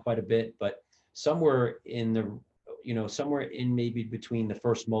thins out quite a bit, but somewhere in maybe between the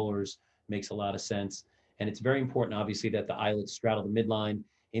first molars makes a lot of sense. And it's very important, obviously, that the eyelids straddle the midline.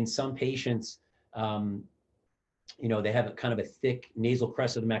 In some patients, they have kind of a thick nasal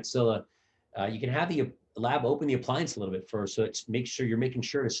crest of the maxilla. You can have the lab open the appliance a little bit first, so it's you're making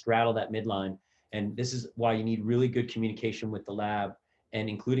sure to straddle that midline. And this is why you need really good communication with the lab and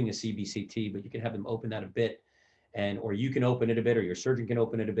including a CBCT, but you can have them open that a bit, or you can open it a bit, or your surgeon can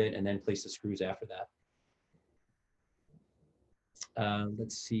open it a bit and then place the screws after that.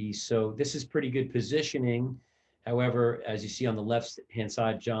 Let's see, so this is pretty good positioning. However, as you see on the left-hand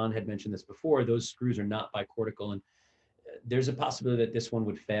side, John had mentioned this before, those screws are not bicortical, and there's a possibility that this one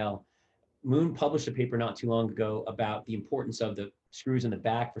would fail. Moon published a paper not too long ago about the importance of the screws in the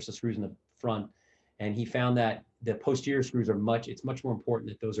back versus screws in the front. And he found that the posterior screws it's much more important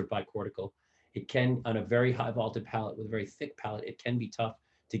that those are bicortical. It can, on a very high vaulted palate with a very thick palate, it can be tough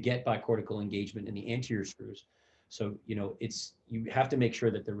to get bicortical engagement in the anterior screws. So, you have to make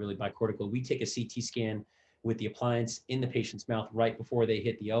sure that they're really bicortical. We take a CT scan with the appliance in the patient's mouth right before they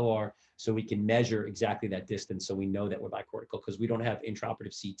hit the OR, so we can measure exactly that distance, so we know that we're bicortical, because we don't have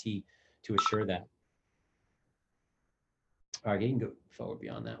intraoperative CT to assure that. All right, you can go forward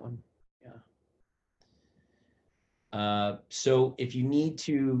beyond that one. Yeah. So if you need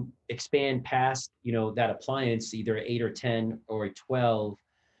to expand past, that appliance, either 8 or 10 or a 12,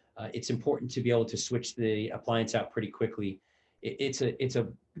 it's important to be able to switch the appliance out pretty quickly. It's a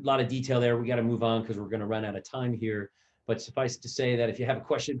lot of detail there. We got to move on because we're going to run out of time here. But suffice to say that if you have a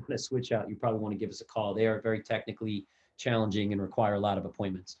question on a switch out, you probably want to give us a call. They are very technically challenging and require a lot of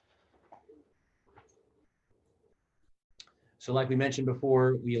appointments. So like we mentioned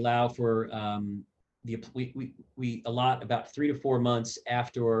before, we allow for we allot about 3 to 4 months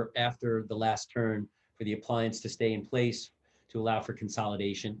after the last turn for the appliance to stay in place to allow for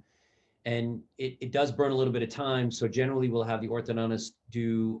consolidation. And it does burn a little bit of time. So generally we'll have the orthodontist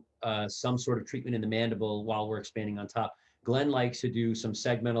do some sort of treatment in the mandible while we're expanding on top. Glenn likes to do some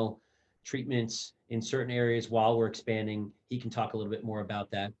segmental treatments in certain areas while we're expanding. He can talk a little bit more about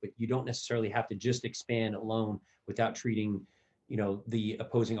that, but you don't necessarily have to just expand alone without treating, the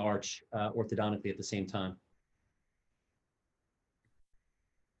opposing arch orthodontically at the same time.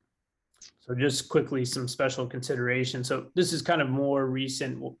 So just quickly, some special consideration. So this is kind of more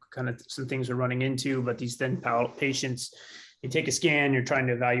recent, kind of some things we're running into, but these thin palate patients, you take a scan, you're trying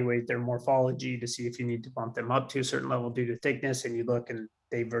to evaluate their morphology to see if you need to bump them up to a certain level due to thickness, and you look and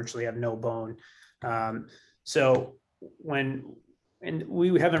they virtually have no bone. And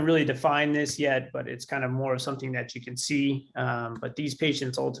we haven't really defined this yet, but it's kind of more of something that you can see. But these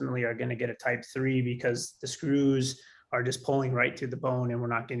patients ultimately are going to get a type 3 because the screws are just pulling right through the bone and we're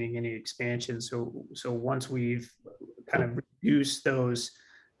not getting any expansion. So once we've kind of reduced those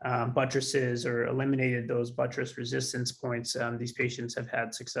buttresses or eliminated those buttress resistance points, these patients have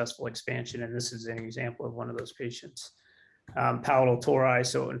had successful expansion. And this is an example of one of those patients. Palatal tori.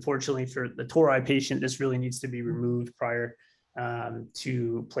 So unfortunately for the tori patient, this really needs to be removed prior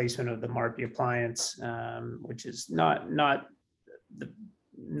to placement of the MARPI appliance, which is not the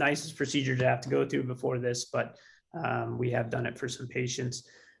nicest procedure to have to go through before this, but we have done it for some patients.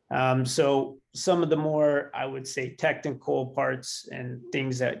 So some of the more, I would say, technical parts and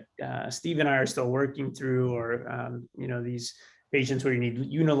things that Steve and I are still working through, or these patients where you need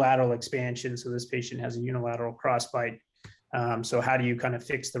unilateral expansion. So this patient has a unilateral crossbite. So how do you kind of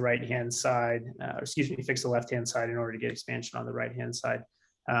fix the right-hand side, fix the left-hand side in order to get expansion on the right-hand side?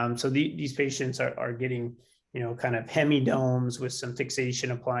 So these patients are getting, kind of hemidomes with some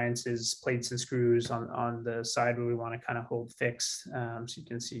fixation appliances, plates and screws on the side where we want to kind of hold fixed. So you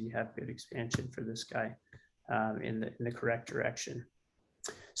can see you have good expansion for this guy in the correct direction.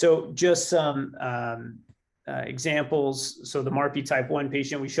 So just some examples. So the MARPI type 1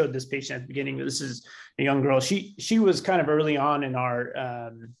 patient, we showed this patient at the beginning. This is a young girl. She was kind of early on in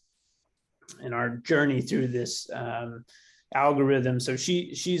our journey through this algorithm. So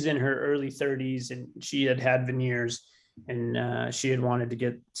she's in her early 30s, and she had veneers, and she had wanted to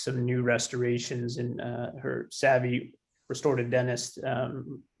get some new restorations, and her savvy restorative dentist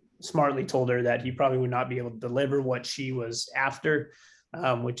smartly told her that he probably would not be able to deliver what she was after,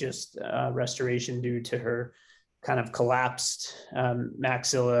 with just restoration due to her kind of collapsed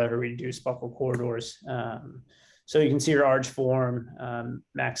maxilla, her reduced buccal corridors. So you can see her arch form,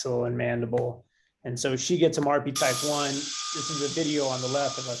 maxilla and mandible. And so she gets a MARPE type 1. This is a video on the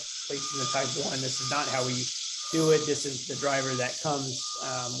left of us placing the type 1. This is not how we do it. This is the driver that comes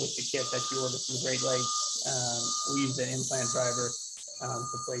with the kit that you order from Great Lakes. We use an implant driver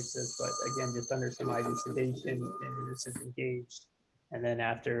to place this, but again, just under some IV sedation, and this is engaged. And then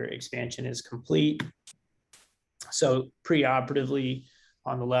after expansion is complete. So preoperatively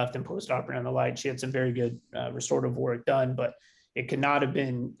on the left and postoperatively on the right, she had some very good restorative work done, but it could not have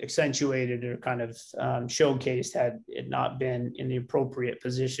been accentuated or kind of showcased had it not been in the appropriate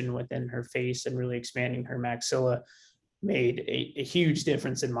position within her face, and really expanding her maxilla made a huge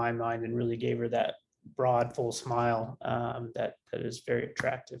difference in my mind, and really gave her that broad, full smile that is very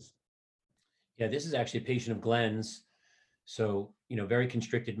attractive. Yeah, this is actually a patient of Glenn's. So, very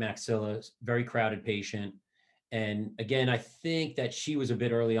constricted maxilla, very crowded patient. And again, I think that she was a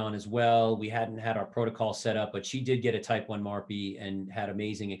bit early on as well. We hadn't had our protocol set up, but she did get a type 1 MARPE and had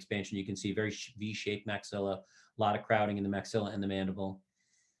amazing expansion. You can see very V-shaped maxilla, a lot of crowding in the maxilla and the mandible.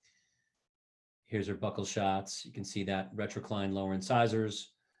 Here's her buccal shots. You can see that retrocline lower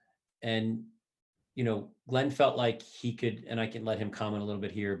incisors. And, Glenn felt like he could, and I can let him comment a little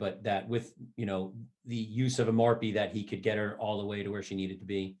bit here, but that with, the use of a MARPE, that he could get her all the way to where she needed to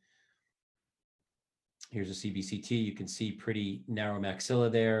be. Here's a CBCT. You can see pretty narrow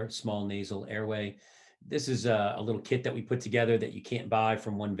maxilla there, small nasal airway. This is a little kit that we put together that you can't buy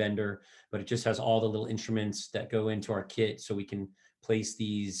from one vendor, but it just has all the little instruments that go into our kit, so we can place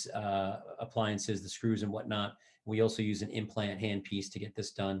these appliances, the screws and whatnot. We also use an implant handpiece to get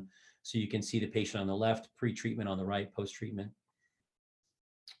this done. So you can see the patient on the left, pre-treatment, on the right, post-treatment.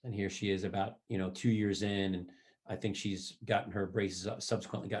 And here she is about, 2 years in, and I think she's gotten her braces,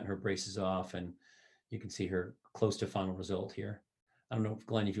 subsequently gotten her braces off, and you can see her close to final result here. I don't know,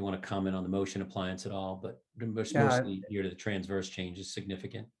 Glenn, if you want to comment on the motion appliance at all, but mostly here to the transverse change is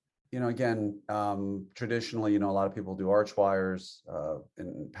significant. Again, traditionally, a lot of people do arch wires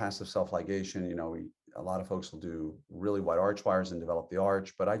and passive self-ligation. A lot of folks will do really wide arch wires and develop the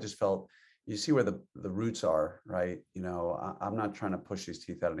arch, but I just felt, you see where the roots are, right? I'm not trying to push these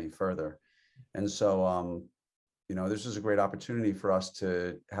teeth out any further. And so, this is a great opportunity for us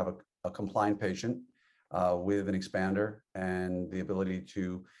to have a compliant patient with an expander and the ability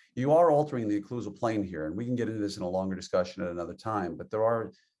to, you are altering the occlusal plane here, and we can get into this in a longer discussion at another time, but there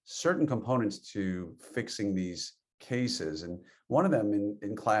are certain components to fixing these cases. And one of them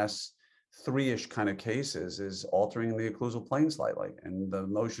in class 3-ish kind of cases is altering the occlusal plane slightly. And the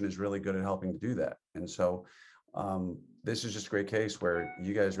motion is really good at helping to do that. And so this is just a great case where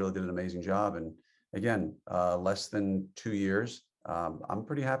you guys really did an amazing job. And again, less than 2 years. I'm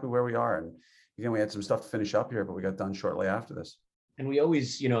pretty happy where we are. And again, we had some stuff to finish up here, but we got done shortly after this. And we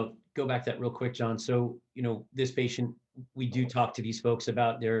always, go back to that real quick, John. So, this patient, we do talk to these folks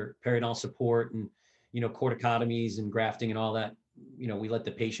about their periodontal support and, corticotomies and grafting and all that. We let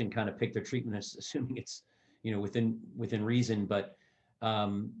the patient kind of pick their treatment, assuming it's, within reason. But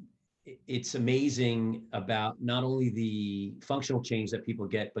it's amazing about not only the functional change that people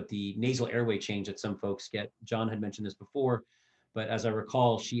get, but the nasal airway change that some folks get. John had mentioned this before, but as I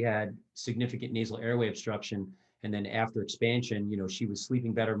recall, she had significant nasal airway obstruction. And then after expansion, she was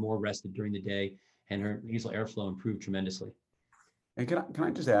sleeping better, more rested during the day, and her nasal airflow improved tremendously. And can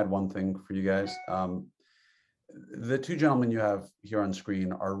I just add one thing for you guys? The two gentlemen you have here on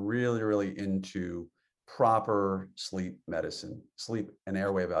screen are really, really into proper sleep medicine, sleep and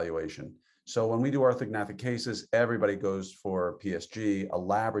airway evaluation. So when we do orthognathic cases, everybody goes for PSG, a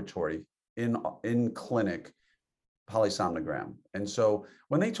laboratory in clinic polysomnogram. And so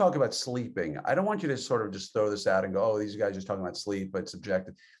when they talk about sleeping, I don't want you to sort of just throw this out and go, oh, these guys are just talking about sleep, but it's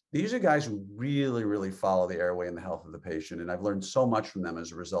subjective. These are guys who really, really follow the airway and the health of the patient. And I've learned so much from them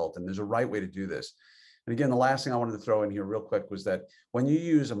as a result. And there's a right way to do this. And again, the last thing I wanted to throw in here real quick was that when you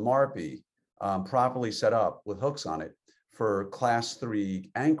use a MARPE properly set up with hooks on it for class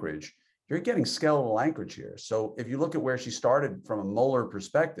 3 anchorage, you're getting skeletal anchorage here. So if you look at where she started from a molar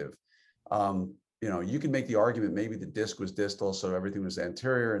perspective, you can make the argument maybe the disc was distal, so everything was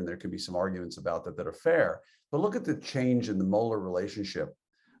anterior, and there can be some arguments about that are fair. But look at the change in the molar relationship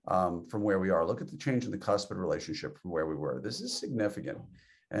from where we are. Look at the change in the cuspid relationship from where we were. This is significant.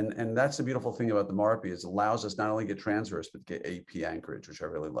 And that's the beautiful thing about the MARPE is it allows us not only get transverse, but get AP anchorage, which I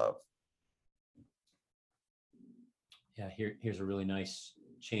really love. Yeah, here's a really nice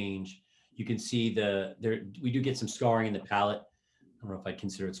change. You can see we do get some scarring in the palate. I don't know if I'd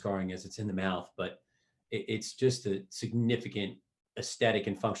consider it scarring as it's in the mouth, but it's just a significant aesthetic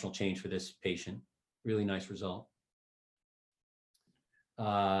and functional change for this patient. Really nice result.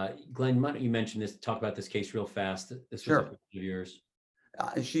 Glenn, why don't you mention this, talk about this case real fast. This was a patient of yours.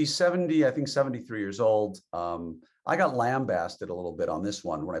 She's 70, I think 73 years old. I got lambasted a little bit on this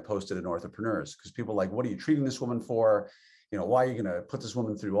one when I posted in Orthopreneurs, because people were like, what are you treating this woman for? You know, why are you going to put this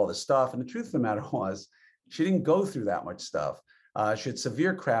woman through all this stuff? And the truth of the matter was, she didn't go through that much stuff. She had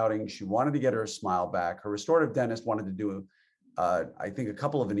severe crowding. She wanted to get her smile back. Her restorative dentist wanted to do, I think, a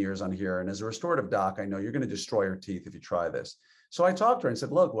couple of veneers on here. And as a restorative doc, I know you're going to destroy her teeth if you try this. So I talked to her and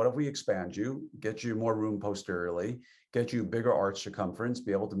said, look, what if we expand you, get you more room posteriorly, get you bigger arch circumference,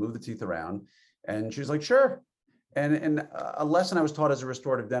 be able to move the teeth around? And she was like, sure. And a lesson I was taught as a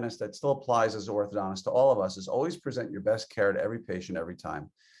restorative dentist that still applies as an orthodontist to all of us is always present your best care to every patient every time.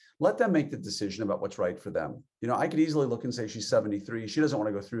 Let them make the decision about what's right for them. You know, I could easily look and say she's 73. She doesn't want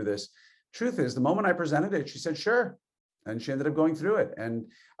to go through this. Truth is, the moment I presented it, she said, sure. And she ended up going through it. And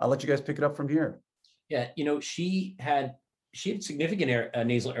I'll let you guys pick it up from here. Yeah, you know, she had significant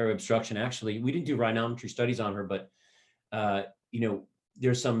nasal airway obstruction. Actually, we didn't do rhinometry studies on her, but you know,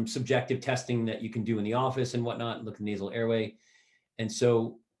 there's some subjective testing that you can do in the office and whatnot, look at nasal airway. And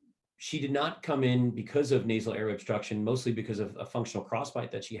so she did not come in because of nasal airway obstruction, mostly because of a functional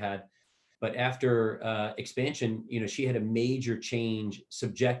crossbite that she had. But after expansion, you know, she had a major change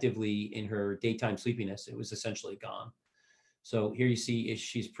subjectively in her daytime sleepiness. It was essentially gone. So here you see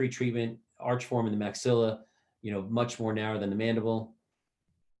she's pre-treatment, arch form in the maxilla, you know, much more narrow than the mandible.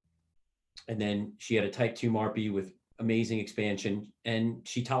 And then she had a type 2 MARPE with amazing expansion, and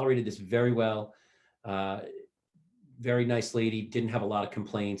she tolerated this very well. Very nice lady, didn't have a lot of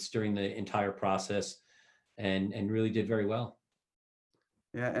complaints during the entire process, and really did very well.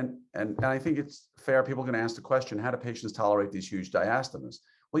 Yeah, and I think it's fair. People are going to ask the question, how do patients tolerate these huge diastemas?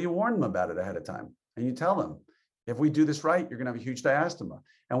 Well, you warn them about it ahead of time, and you tell them, if we do this right, you're going to have a huge diastema.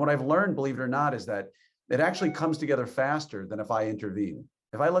 And what I've learned, believe it or not, is that it actually comes together faster than if I intervene.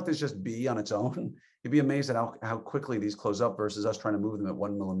 If I let this just be on its own, you'd be amazed at how quickly these close up versus us trying to move them at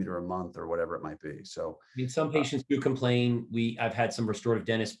 1 millimeter a month or whatever it might be. So, I mean, some patients do complain. I've had some restorative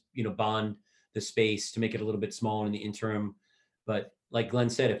dentists, you know, bond the space to make it a little bit smaller in the interim. But like Glenn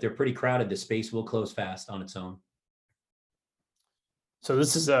said, if they're pretty crowded, the space will close fast on its own. So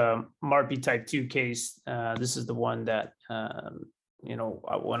this is a MARPE type 2 case. This is the one that, you know,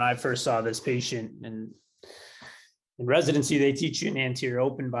 when I first saw this patient and in residency, they teach you an anterior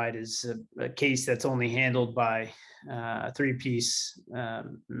open bite is a case that's only handled by a 3-piece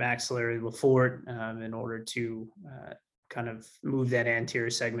maxillary Lefort in order to kind of move that anterior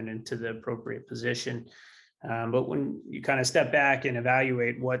segment into the appropriate position. But when you kind of step back and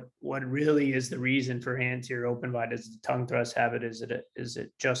evaluate what really is the reason for anterior open bite, is the tongue thrust habit? Is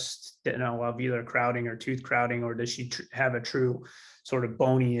it just, you know, alveolar crowding or tooth crowding, or does she have a true sort of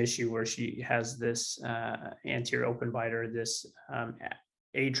bony issue where she has this anterior open bite or this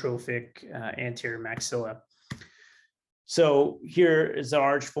atrophic anterior maxilla? So here is the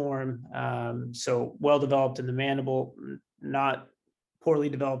arch form. So well developed in the mandible, not poorly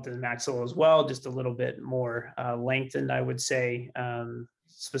developed in the maxilla as well, just a little bit more lengthened, I would say,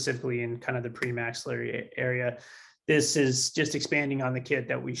 specifically in kind of the premaxillary area. This is just expanding on the kit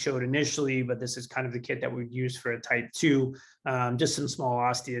that we showed initially, but this is kind of the kit that we'd use for a type 2, just some small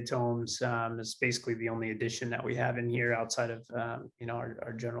osteotomes. It's basically the only addition that we have in here outside of, you know,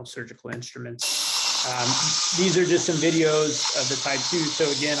 our general surgical instruments. These are just some videos of the type 2. So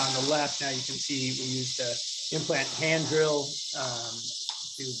again, on the left, now you can see we used the implant hand drill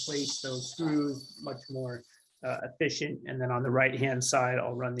to place those screws, much more efficient. And then on the right-hand side,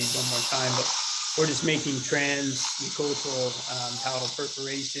 I'll run these one more time, but we're just making transmucosal palatal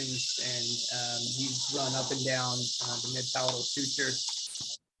perforations, and these run up and down the mid-palatal suture.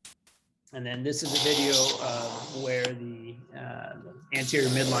 And then this is a video of where the anterior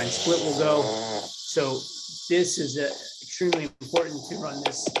midline split will go. So this is extremely important to run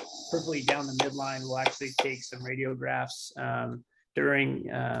this perfectly down the midline. We'll actually take some radiographs during,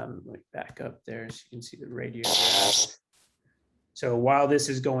 back up there so you can see the radiograph. So while this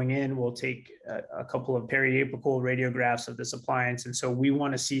is going in, we'll take a couple of periapical radiographs of this appliance. And so we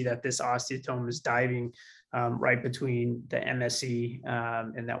want to see that this osteotome is diving right between the MSE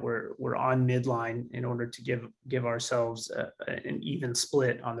and that we're on midline in order to give ourselves an even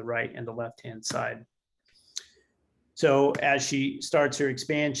split on the right and the left-hand side. So as she starts her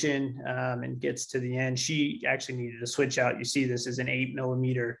expansion and gets to the end, she actually needed to switch out. You see this is an 8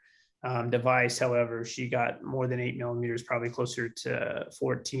 mm device. However, she got more than 8 mm, probably closer to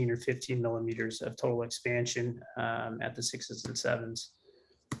 14 or 15 mm of total expansion at the 6s and 7s.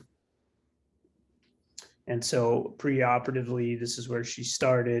 And so preoperatively, this is where she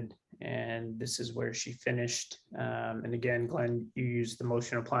started and this is where she finished. And again, Glenn, you used the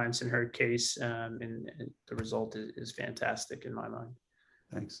motion appliance in her case, and the result is fantastic in my mind.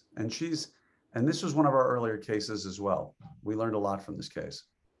 Thanks. And this was one of our earlier cases as well. We learned a lot from this case.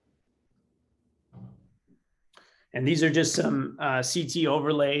 And these are just some CT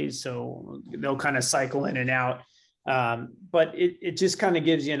overlays, so they'll kind of cycle in and out. But it just kind of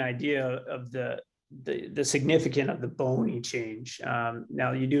gives you an idea of the significance of the bony change.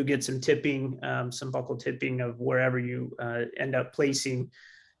 Now you do get some tipping, some buccal tipping of wherever you end up placing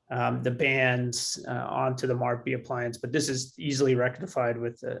the bands onto the MARPI appliance, but this is easily rectified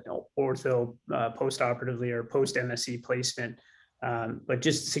with the ortho post-operatively or post-MSC placement. But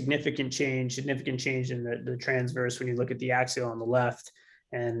just significant change in the transverse when you look at the axial on the left,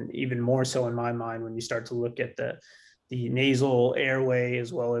 and even more so in my mind when you start to look at the nasal airway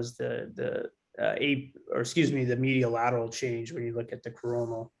as well as the medial lateral change when you look at the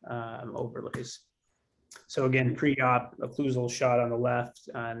coronal overlays. So again, pre-op occlusal shot on the left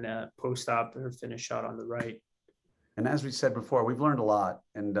and post-op or finish shot on the right. And as we said before, we've learned a lot.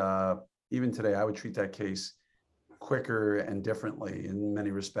 And even today, I would treat that case quicker and differently in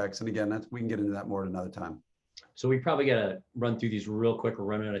many respects. And again, we can get into that more at another time. So we probably got to run through these real quick. We're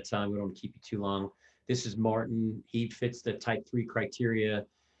running out of time. We don't want to keep you too long. This is Martin. He fits the type 3 criteria.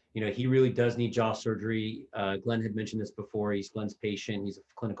 You know, he really does need jaw surgery. Glenn had mentioned this before. He's Glenn's patient. He's a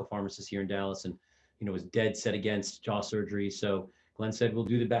clinical pharmacist here in Dallas and, you know, was dead set against jaw surgery. So Glenn said, we'll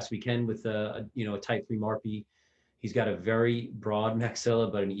do the best we can with a type 3 MARPI. He's got a very broad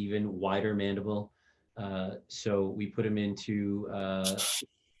maxilla, but an even wider mandible. So we put him into a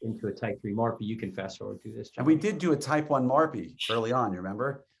type 3 MARPI. You can fast forward through this, John. And we did do a type 1 MARPI early on, you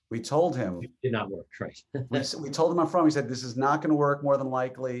remember? We told him. It did not work, right? we told him up front, we said, this is not going to work more than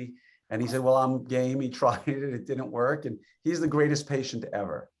likely. And he said, well, I'm game. He tried it. It didn't work. And he's the greatest patient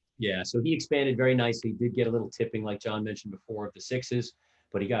ever. Yeah, so he expanded very nicely. Did get a little tipping, like John mentioned before, of the 6s,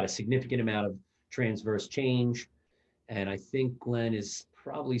 but he got a significant amount of transverse change. And I think Glenn is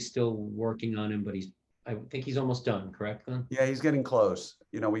probably still working on him, but I think he's almost done, correct, Glenn? Yeah, he's getting close.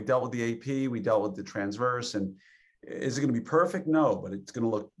 You know, we dealt with the AP, we dealt with the transverse, and is it going to be perfect? No, but it's going to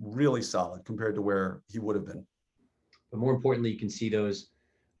look really solid compared to where he would have been. But more importantly, you can see those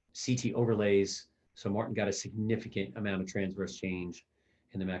CT overlays. So Martin got a significant amount of transverse change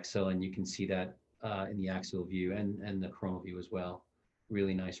in the maxilla, and you can see that in the axial view and the coronal view as well.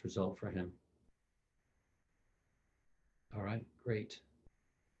 Really nice result for him. All right, great.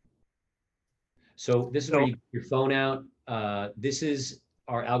 So this is where you get your phone out. This is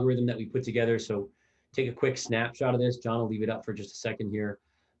our algorithm that we put together. So take a quick snapshot of this. John will leave it up for just a second here,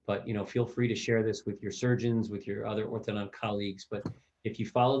 but feel free to share this with your surgeons, with your other orthodontic colleagues. But if you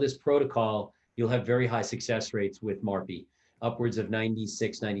follow this protocol, you'll have very high success rates with MARPI, upwards of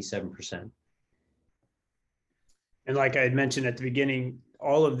 96, 97%. And like I had mentioned at the beginning,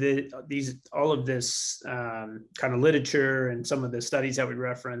 all of this kind of literature and some of the studies that we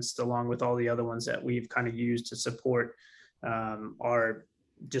referenced, along with all the other ones that we've kind of used to support our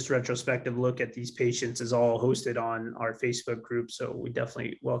just retrospective look at these patients, is all hosted on our Facebook group. So we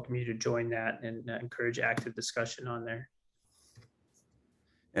definitely welcome you to join that and encourage active discussion on there.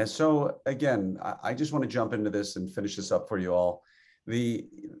 And so again, I just want to jump into this and finish this up for you all.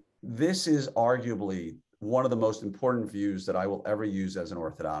 This is arguably one of the most important views that I will ever use as an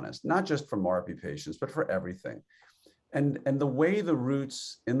orthodontist, not just for MARPI patients, but for everything. And the way the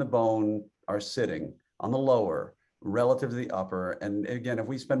roots in the bone are sitting on the lower relative to the upper. And again, if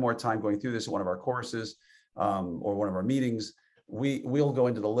we spend more time going through this in one of our courses or one of our meetings, we'll go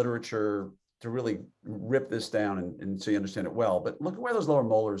into the literature to really rip this down and so you understand it well. But look at where those lower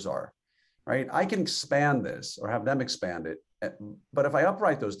molars are, right? I can expand this or have them expand it. But if I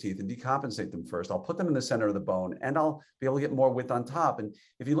upright those teeth and decompensate them first, I'll put them in the center of the bone and I'll be able to get more width on top. And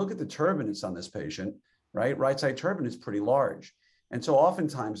if you look at the turbinates on this patient, right side turbinate is pretty large. And so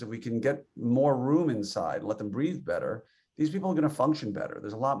oftentimes if we can get more room inside, let them breathe better, these people are going to function better.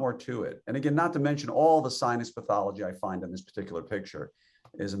 There's a lot more to it. And again, not to mention all the sinus pathology I find in this particular picture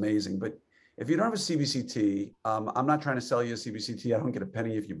is amazing. But if you don't have a CBCT, I'm not trying to sell you a CBCT. I don't get a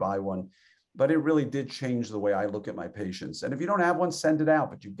penny if you buy one. But it really did change the way I look at my patients. And if you don't have one, send it out.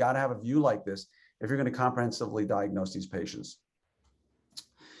 But you've got to have a view like this if you're going to comprehensively diagnose these patients.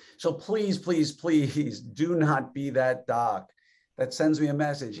 So please, please, please do not be that doc that sends me a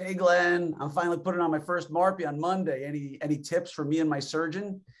message. Hey, Glenn, I'm finally putting on my first MARPI on Monday. Any tips for me and my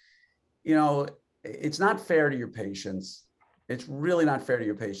surgeon? You know, it's not fair to your patients. It's really not fair to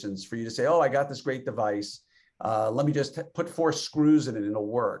your patients for you to say, oh, I got this great device. Let me just put 4 screws in it and it'll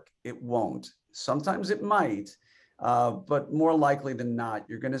work. It won't. Sometimes it might, but more likely than not,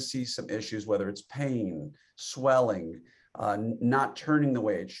 you're going to see some issues, whether it's pain, swelling, not turning the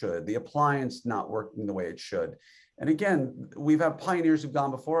way it should, the appliance not working the way it should. And again, we've had pioneers who've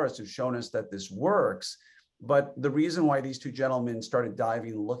gone before us who've shown us that this works. But the reason why these 2 gentlemen started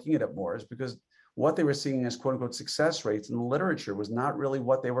diving and looking at it more is because what they were seeing as quote unquote success rates in the literature was not really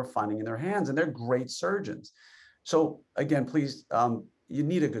what they were finding in their hands. And they're great surgeons. So again, please, you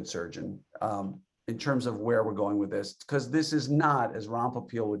need a good surgeon in terms of where we're going with this, because this is not, as Ron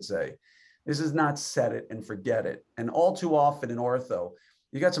Popeil would say, this is not set it and forget it. And all too often in ortho,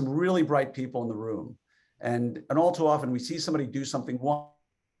 you got some really bright people in the room. And all too often we see somebody do something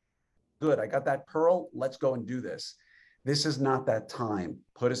good. I got that pearl. Let's go and do this. This is not that time.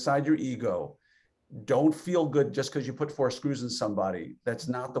 Put aside your ego. Don't feel good just because you put 4 screws in somebody. That's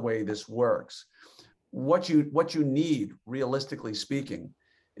not the way this works. What you need, realistically speaking,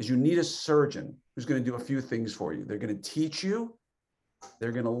 is you need a surgeon who's going to do a few things for you. They're going to teach you,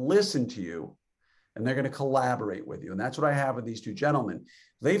 they're going to listen to you, and they're going to collaborate with you. And that's what I have with these 2 gentlemen.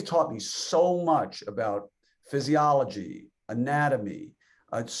 They've taught me so much about physiology, anatomy,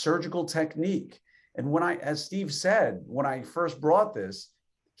 surgical technique. And when as Steve said, when I first brought this,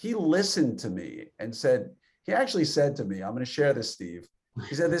 he listened to me and he actually said to me, I'm going to share this, Steve.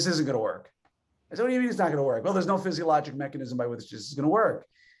 He said, this isn't going to work. I said, what do you mean it's not going to work? Well, there's no physiologic mechanism by which this is going to work.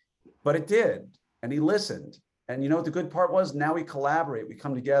 But it did. And he listened. And you know what the good part was? Now we collaborate, we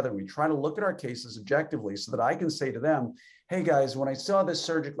come together, and we try to look at our cases objectively so that I can say to them, hey guys, when I saw this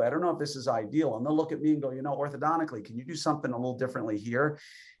surgically, I don't know if this is ideal. And they'll look at me and go, you know, orthodontically, can you do something a little differently here?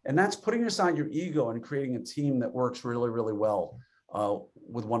 And that's putting aside your ego and creating a team that works really, really well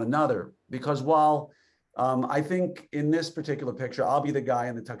with one another. Because while I think in this particular picture, I'll be the guy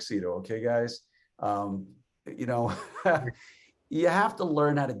in the tuxedo, okay, guys? You know, you have to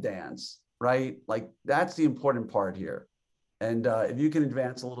learn how to dance, right? Like that's the important part here. And if you can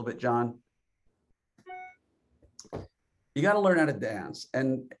advance a little bit, John. You got to learn how to dance,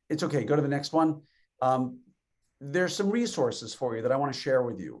 and it's okay. Go to the next one. There's some resources for you that I want to share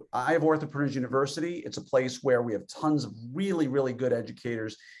with you. I have Orthopreneurs University. It's a place where we have tons of really, really good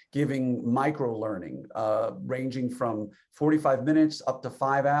educators giving micro learning, ranging from 45 minutes up to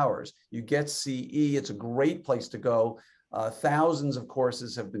 5 hours. You get CE. It's a great place to go. Thousands of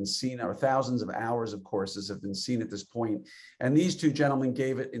courses have been seen, or thousands of hours of courses have been seen at this point. And these 2 gentlemen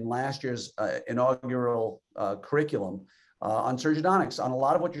gave it in last year's inaugural curriculum on Surgidontics, on a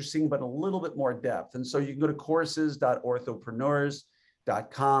lot of what you're seeing, but a little bit more depth. And so you can go to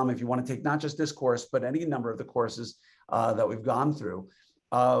courses.orthopreneurs.com if you want to take not just this course, but any number of the courses that we've gone through.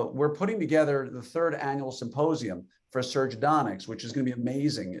 We're putting together the 3rd annual symposium for Surgidontics, which is going to be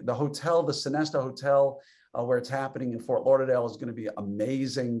amazing. The hotel, the Sonesta Hotel, where it's happening in Fort Lauderdale, is going to be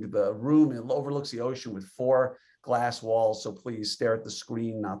amazing. The room, it overlooks the ocean with 4 glass walls. So please stare at the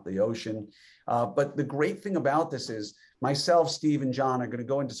screen, not the ocean. But the great thing about this is myself, Steve, and John are going to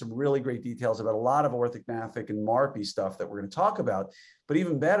go into some really great details about a lot of orthognathic and MARPI stuff that we're going to talk about. But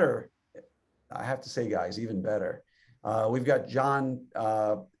even better, I have to say, guys, even better, we've got John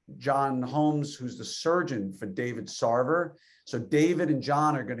Holmes, who's the surgeon for David Sarver. So David and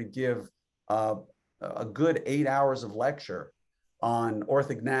John are going to give a good 8 hours of lecture on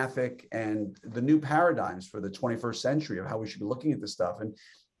orthognathic and the new paradigms for the 21st century of how we should be looking at this stuff. And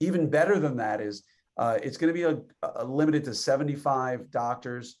even better than that is it's going to be limited to 75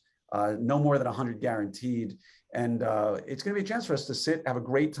 doctors, no more than 100 guaranteed. And it's going to be a chance for us to sit, have a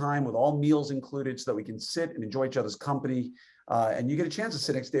great time with all meals included so that we can sit and enjoy each other's company. And you get a chance to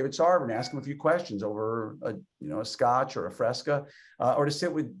sit next to David Sarver and ask him a few questions over a scotch or a fresca, or to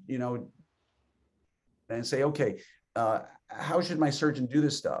sit with, and say, okay, how should my surgeon do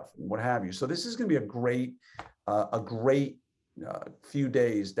this stuff and what have you? So this is going to be a great few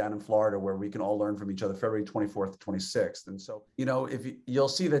days down in Florida where we can all learn from each other, February 24th to 26th. And so, if you'll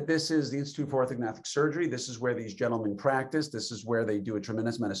see that this is the Institute for Orthognathic Surgery. This is where these gentlemen practice. This is where they do a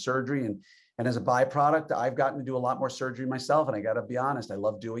tremendous amount of surgery. And as a byproduct, I've gotten to do a lot more surgery myself. And I got to be honest, I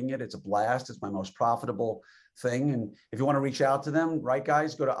love doing it. It's a blast. It's my most profitable thing. And if you want to reach out to them, right,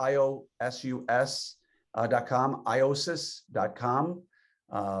 guys, go to iosus.com, iosus.com,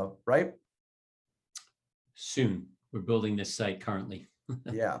 right? Soon. We're building this site currently.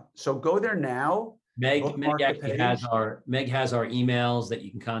 Yeah. So go there now Meg bookmark the actually has page. Meg has our emails that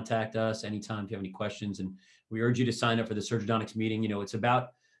you can contact us anytime if you have any questions. And we urge you to sign up for the Surgidontics meeting. You know, it's about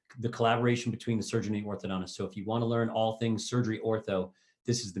the collaboration between the surgeon and the orthodontist. So if you want to learn all things surgery ortho,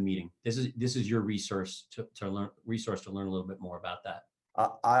 this is the meeting. This is your resource to learn a little bit more about that.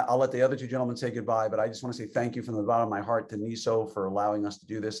 I'll let the other two gentlemen say goodbye, but I just want to say thank you from the bottom of my heart to NISO for allowing us to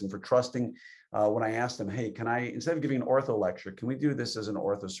do this and for trusting when I asked them, hey, can I, instead of giving an ortho lecture, can we do this as an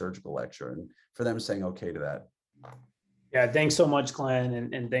orthosurgical lecture? And for them saying okay to that. Yeah, thanks so much, Glenn,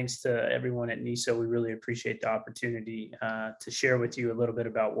 and thanks to everyone at NISO. We really appreciate the opportunity to share with you a little bit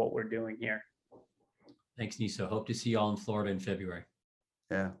about what we're doing here. Thanks, NISO. Hope to see you all in Florida in February.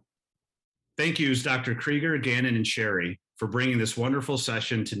 Yeah. Thank yous, Dr. Krieger, Gannon, and Sherry, for bringing this wonderful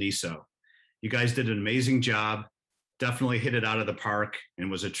session to NISO. You guys did an amazing job, definitely hit it out of the park,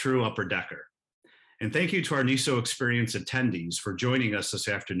 and was a true upper decker. And thank you to our NISO Experience attendees for joining us this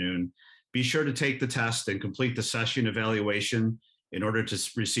afternoon. Be sure to take the test and complete the session evaluation in order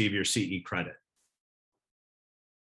to receive your CE credit.